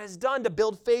what God has done to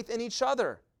build faith in each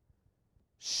other.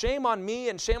 Shame on me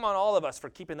and shame on all of us for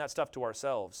keeping that stuff to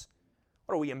ourselves.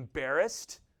 What, are we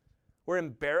embarrassed? We're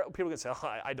embarrassed. People can say,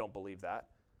 oh, I don't believe that.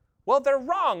 Well, they're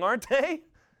wrong, aren't they?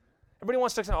 Everybody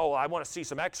wants to say, oh, I want to see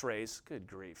some x-rays. Good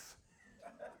grief.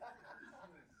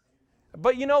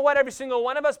 But you know what? Every single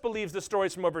one of us believes the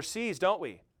stories from overseas, don't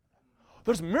we?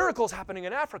 There's miracles happening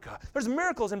in Africa. There's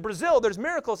miracles in Brazil. There's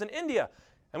miracles in India.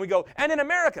 And we go, and in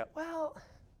America. Well,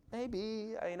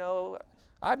 maybe,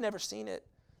 I've never seen it.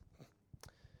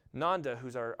 Nanda,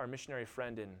 who's our missionary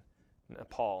friend in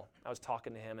Nepal, I was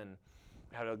talking to him and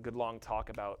had a good long talk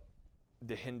about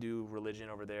the Hindu religion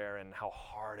over there and how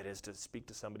hard it is to speak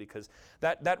to somebody because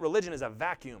that religion is a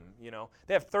vacuum,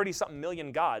 They have 30-something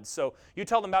million gods. So you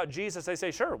tell them about Jesus, they say,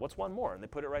 sure, what's one more? And they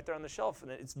put it right there on the shelf,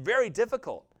 and it's very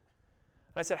difficult.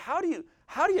 And I said, how do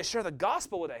you share the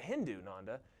gospel with a Hindu,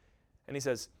 Nanda? And he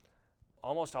says,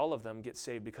 almost all of them get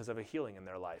saved because of a healing in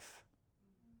their life.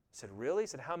 I said, really? He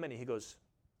said, how many? He goes,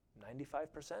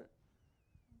 95%. I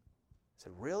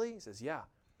said, really? He says, yeah.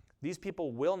 These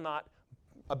people will not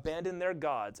abandon their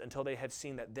gods until they have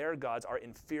seen that their gods are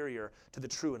inferior to the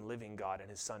true and living God and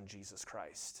his son, Jesus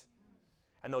Christ.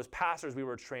 And those pastors we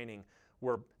were training,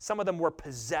 some of them were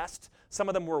possessed, some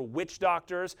of them were witch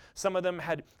doctors, some of them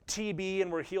had TB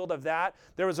and were healed of that.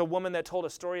 There was a woman that told a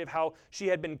story of how she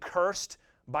had been cursed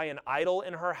by an idol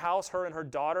in her house, her and her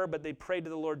daughter, but they prayed to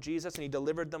the Lord Jesus and he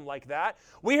delivered them like that.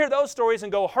 We hear those stories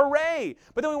and go, hooray!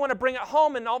 But then we want to bring it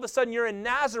home and all of a sudden you're in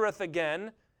Nazareth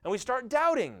again and we start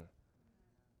doubting.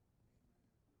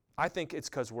 I think it's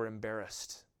because we're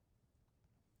embarrassed.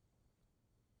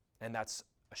 And that's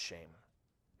a shame.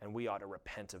 And we ought to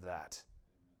repent of that.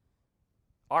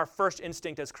 Our first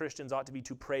instinct as Christians ought to be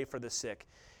to pray for the sick.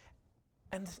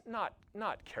 And not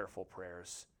careful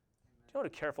prayers. Do you know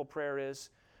what a careful prayer is?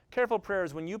 Careful prayer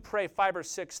is when you pray 5 or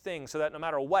 6 things so that no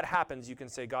matter what happens, you can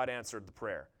say, God answered the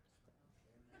prayer.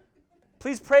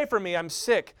 Please pray for me, I'm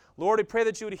sick. Lord, we pray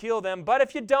that you would heal them. But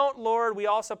if you don't, Lord, we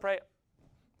also pray.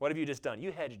 What have you just done?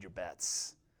 You hedged your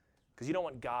bets because you don't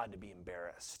want God to be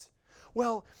embarrassed.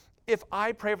 Well, if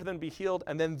I pray for them to be healed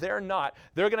and then they're not,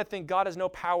 they're going to think God has no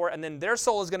power and then their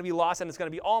soul is going to be lost and it's going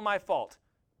to be all my fault.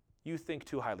 You think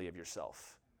too highly of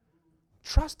yourself.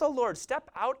 Trust the Lord.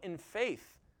 Step out in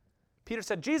faith. Peter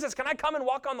said, Jesus, can I come and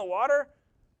walk on the water?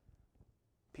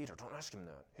 Peter, don't ask him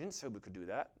that. He didn't say we could do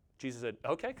that. Jesus said,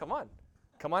 okay, come on.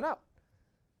 Come on out.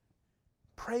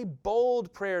 Pray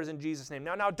bold prayers in Jesus' name.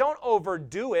 Now, don't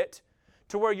overdo it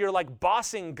to where you're like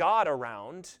bossing God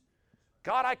around.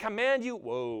 God, I command you.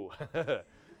 Whoa.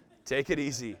 Take it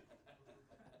easy.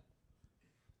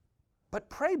 But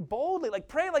pray boldly.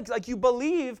 Pray like you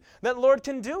believe that Lord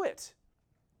can do it.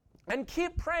 And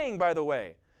keep praying, by the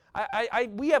way.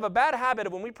 We have a bad habit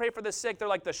of when we pray for the sick, they're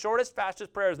like the shortest,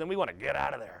 fastest prayers, then we want to get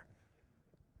out of there.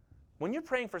 When you're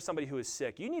praying for somebody who is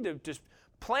sick, you need to just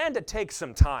plan to take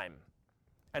some time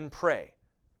and pray.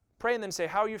 Pray and then say,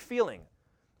 how are you feeling?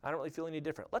 I don't really feel any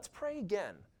different. Let's pray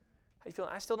again. How are you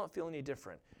feeling? I still don't feel any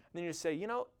different. And then you say,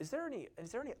 is there any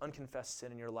unconfessed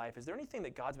sin in your life? Is there anything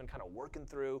that God's been kind of working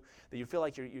through that you feel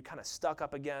like you're kind of stuck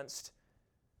up against?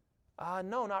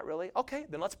 No, not really. Okay,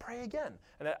 then let's pray again.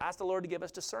 And ask the Lord to give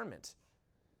us discernment.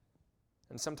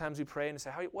 And sometimes we pray and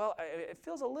say, it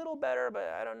feels a little better,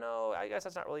 but I don't know. I guess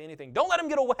that's not really anything. Don't let him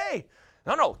get away.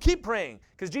 No, keep praying.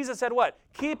 Because Jesus said what?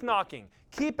 Keep knocking,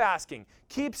 keep asking,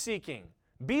 keep seeking.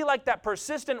 Be like that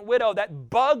persistent widow that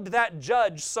bugged that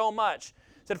judge so much.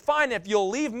 Said, fine, if you'll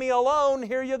leave me alone,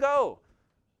 here you go.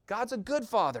 God's a good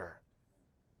father.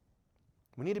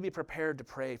 We need to be prepared to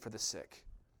pray for the sick.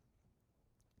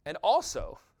 And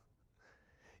also,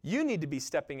 you need to be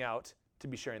stepping out to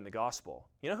be sharing the gospel.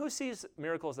 You know who sees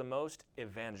miracles the most?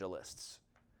 Evangelists.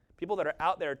 People that are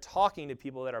out there talking to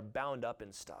people that are bound up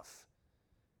in stuff.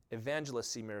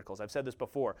 Evangelists see miracles. I've said this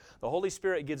before. The Holy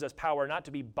Spirit gives us power not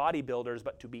to be bodybuilders,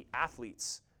 but to be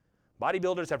athletes.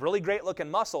 Bodybuilders have really great looking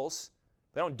muscles.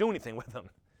 They don't do anything with them.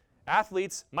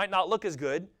 Athletes might not look as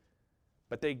good,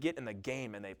 but they get in the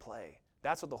game and they play.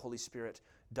 That's what the Holy Spirit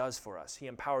does for us. He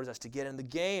empowers us to get in the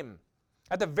game.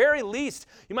 At the very least,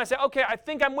 you might say, okay, I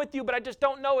think I'm with you, but I just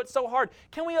don't know. It's so hard.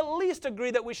 Can we at least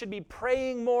agree that we should be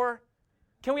praying more?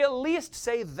 Can we at least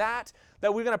say that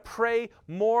we're going to pray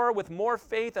more with more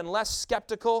faith and less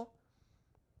skeptical?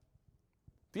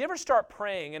 If you ever start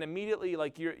praying and immediately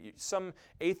some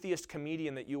atheist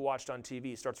comedian that you watched on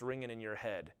TV starts ringing in your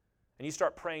head and you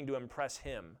start praying to impress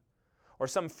him, or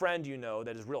some friend you know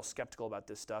that is real skeptical about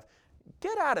this stuff,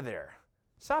 get out of there.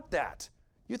 Stop that.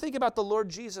 You think about the Lord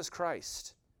Jesus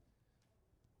Christ.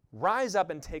 Rise up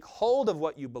and take hold of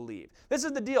what you believe. This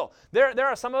is the deal. There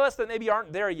are some of us that maybe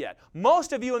aren't there yet.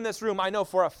 Most of you in this room, I know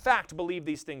for a fact, believe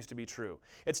these things to be true.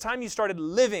 It's time you started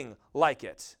living like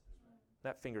it.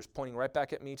 That finger's pointing right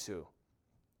back at me too.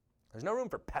 There's no room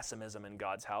for pessimism in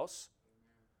God's house.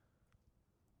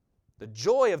 The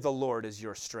joy of the Lord is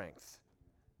your strength.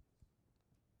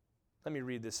 Let me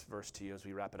read this verse to you as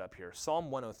we wrap it up here.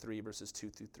 Psalm 103, verses 2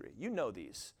 through 3. You know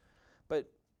these,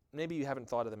 but maybe you haven't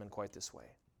thought of them in quite this way.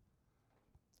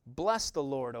 Bless the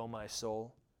Lord, O my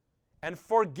soul, and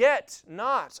forget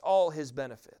not all his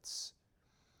benefits,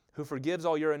 who forgives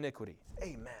all your iniquity.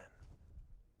 Amen.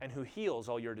 And who heals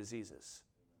all your diseases.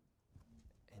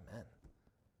 Amen.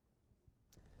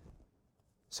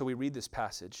 So we read this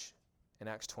passage in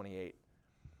Acts 28,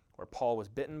 where Paul was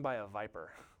bitten by a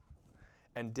viper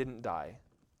and didn't die.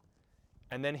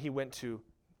 And then he went to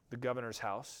the governor's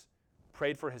house,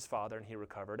 prayed for his father, and he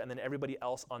recovered. And then everybody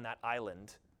else on that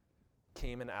island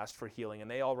came and asked for healing,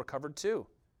 and they all recovered too.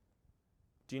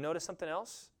 Do you notice something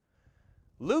else?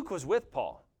 Luke was with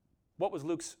Paul. What was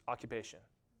Luke's occupation?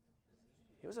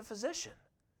 He was a physician.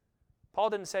 Paul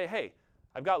didn't say, hey,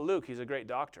 I've got Luke, he's a great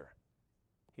doctor.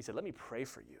 He said, let me pray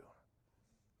for you,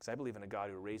 because I believe in a God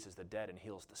who raises the dead and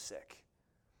heals the sick.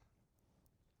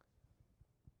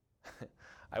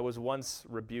 I was once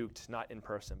rebuked, not in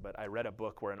person, but I read a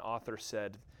book where an author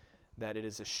said that it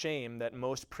is a shame that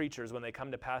most preachers, when they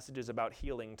come to passages about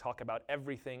healing, talk about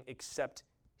everything except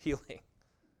healing.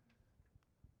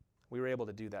 We were able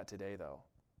to do that today, though.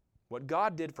 What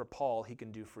God did for Paul, he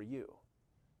can do for you.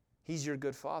 He's your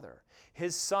good father.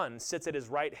 His Son sits at his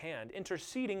right hand,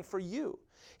 interceding for you.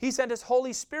 He sent his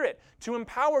Holy Spirit to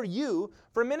empower you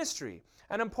for ministry.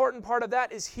 An important part of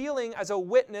that is healing as a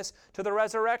witness to the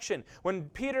resurrection. When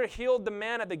Peter healed the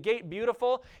man at the gate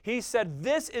beautiful, he said,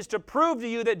 this is to prove to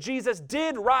you that Jesus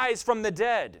did rise from the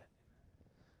dead.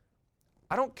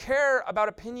 I don't care about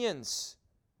opinions.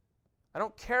 I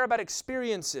don't care about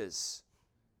experiences.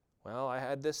 Well, I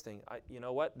had this thing. You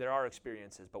know what? There are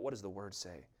experiences, but what does the Word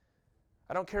say?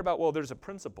 I don't care about, well, there's a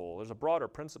principle. There's a broader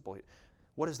principle.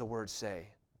 What does the Word say?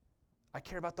 I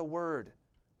care about the Word.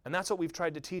 And that's what we've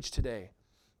tried to teach today.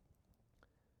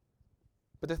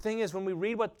 But the thing is, when we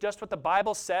read just what the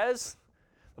Bible says,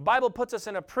 the Bible puts us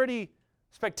in a pretty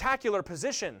spectacular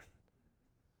position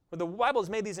where the Bible has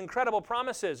made these incredible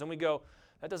promises, and we go,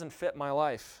 that doesn't fit my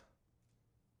life.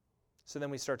 So then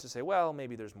we start to say, well,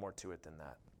 maybe there's more to it than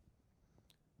that.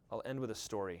 I'll end with a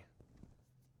story.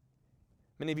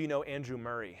 Many of you know Andrew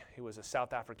Murray. He was a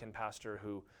South African pastor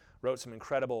who wrote some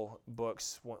incredible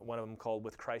books, one of them called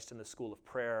With Christ in the School of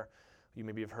Prayer. You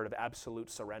maybe have heard of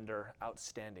Absolute Surrender.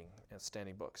 Outstanding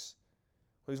books.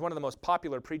 He was one of the most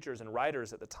popular preachers and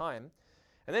writers at the time.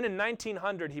 And then in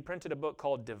 1900, he printed a book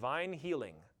called Divine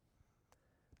Healing.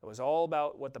 It was all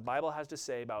about what the Bible has to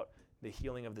say about the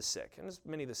healing of the sick. And it's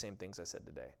many of the same things I said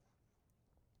today.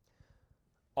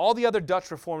 All the other Dutch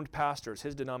Reformed pastors,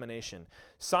 his denomination,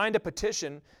 signed a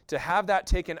petition to have that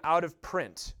taken out of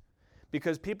print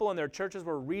because people in their churches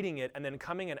were reading it and then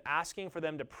coming and asking for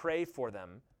them to pray for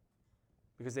them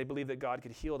because they believed that God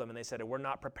could heal them, and they said, we're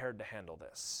not prepared to handle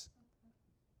this.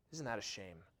 Isn't that a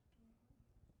shame?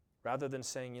 Rather than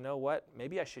saying, you know what,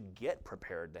 maybe I should get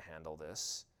prepared to handle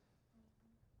this,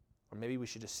 or maybe we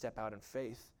should just step out in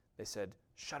faith, they said,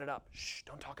 shut it up. Shh,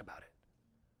 don't talk about it.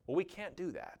 Well, we can't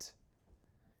do that.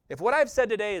 If what I've said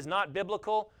today is not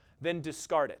biblical, then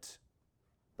discard it.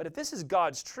 But if this is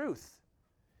God's truth,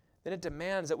 then it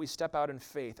demands that we step out in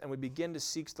faith and we begin to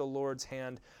seek the Lord's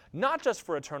hand, not just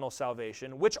for eternal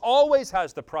salvation, which always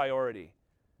has the priority,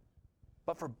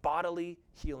 but for bodily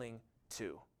healing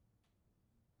too.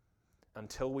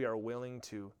 Until we are willing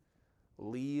to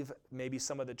leave maybe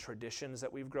some of the traditions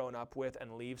that we've grown up with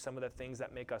and leave some of the things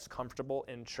that make us comfortable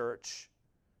in church,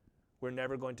 we're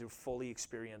never going to fully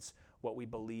experience what we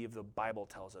believe the Bible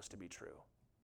tells us to be true.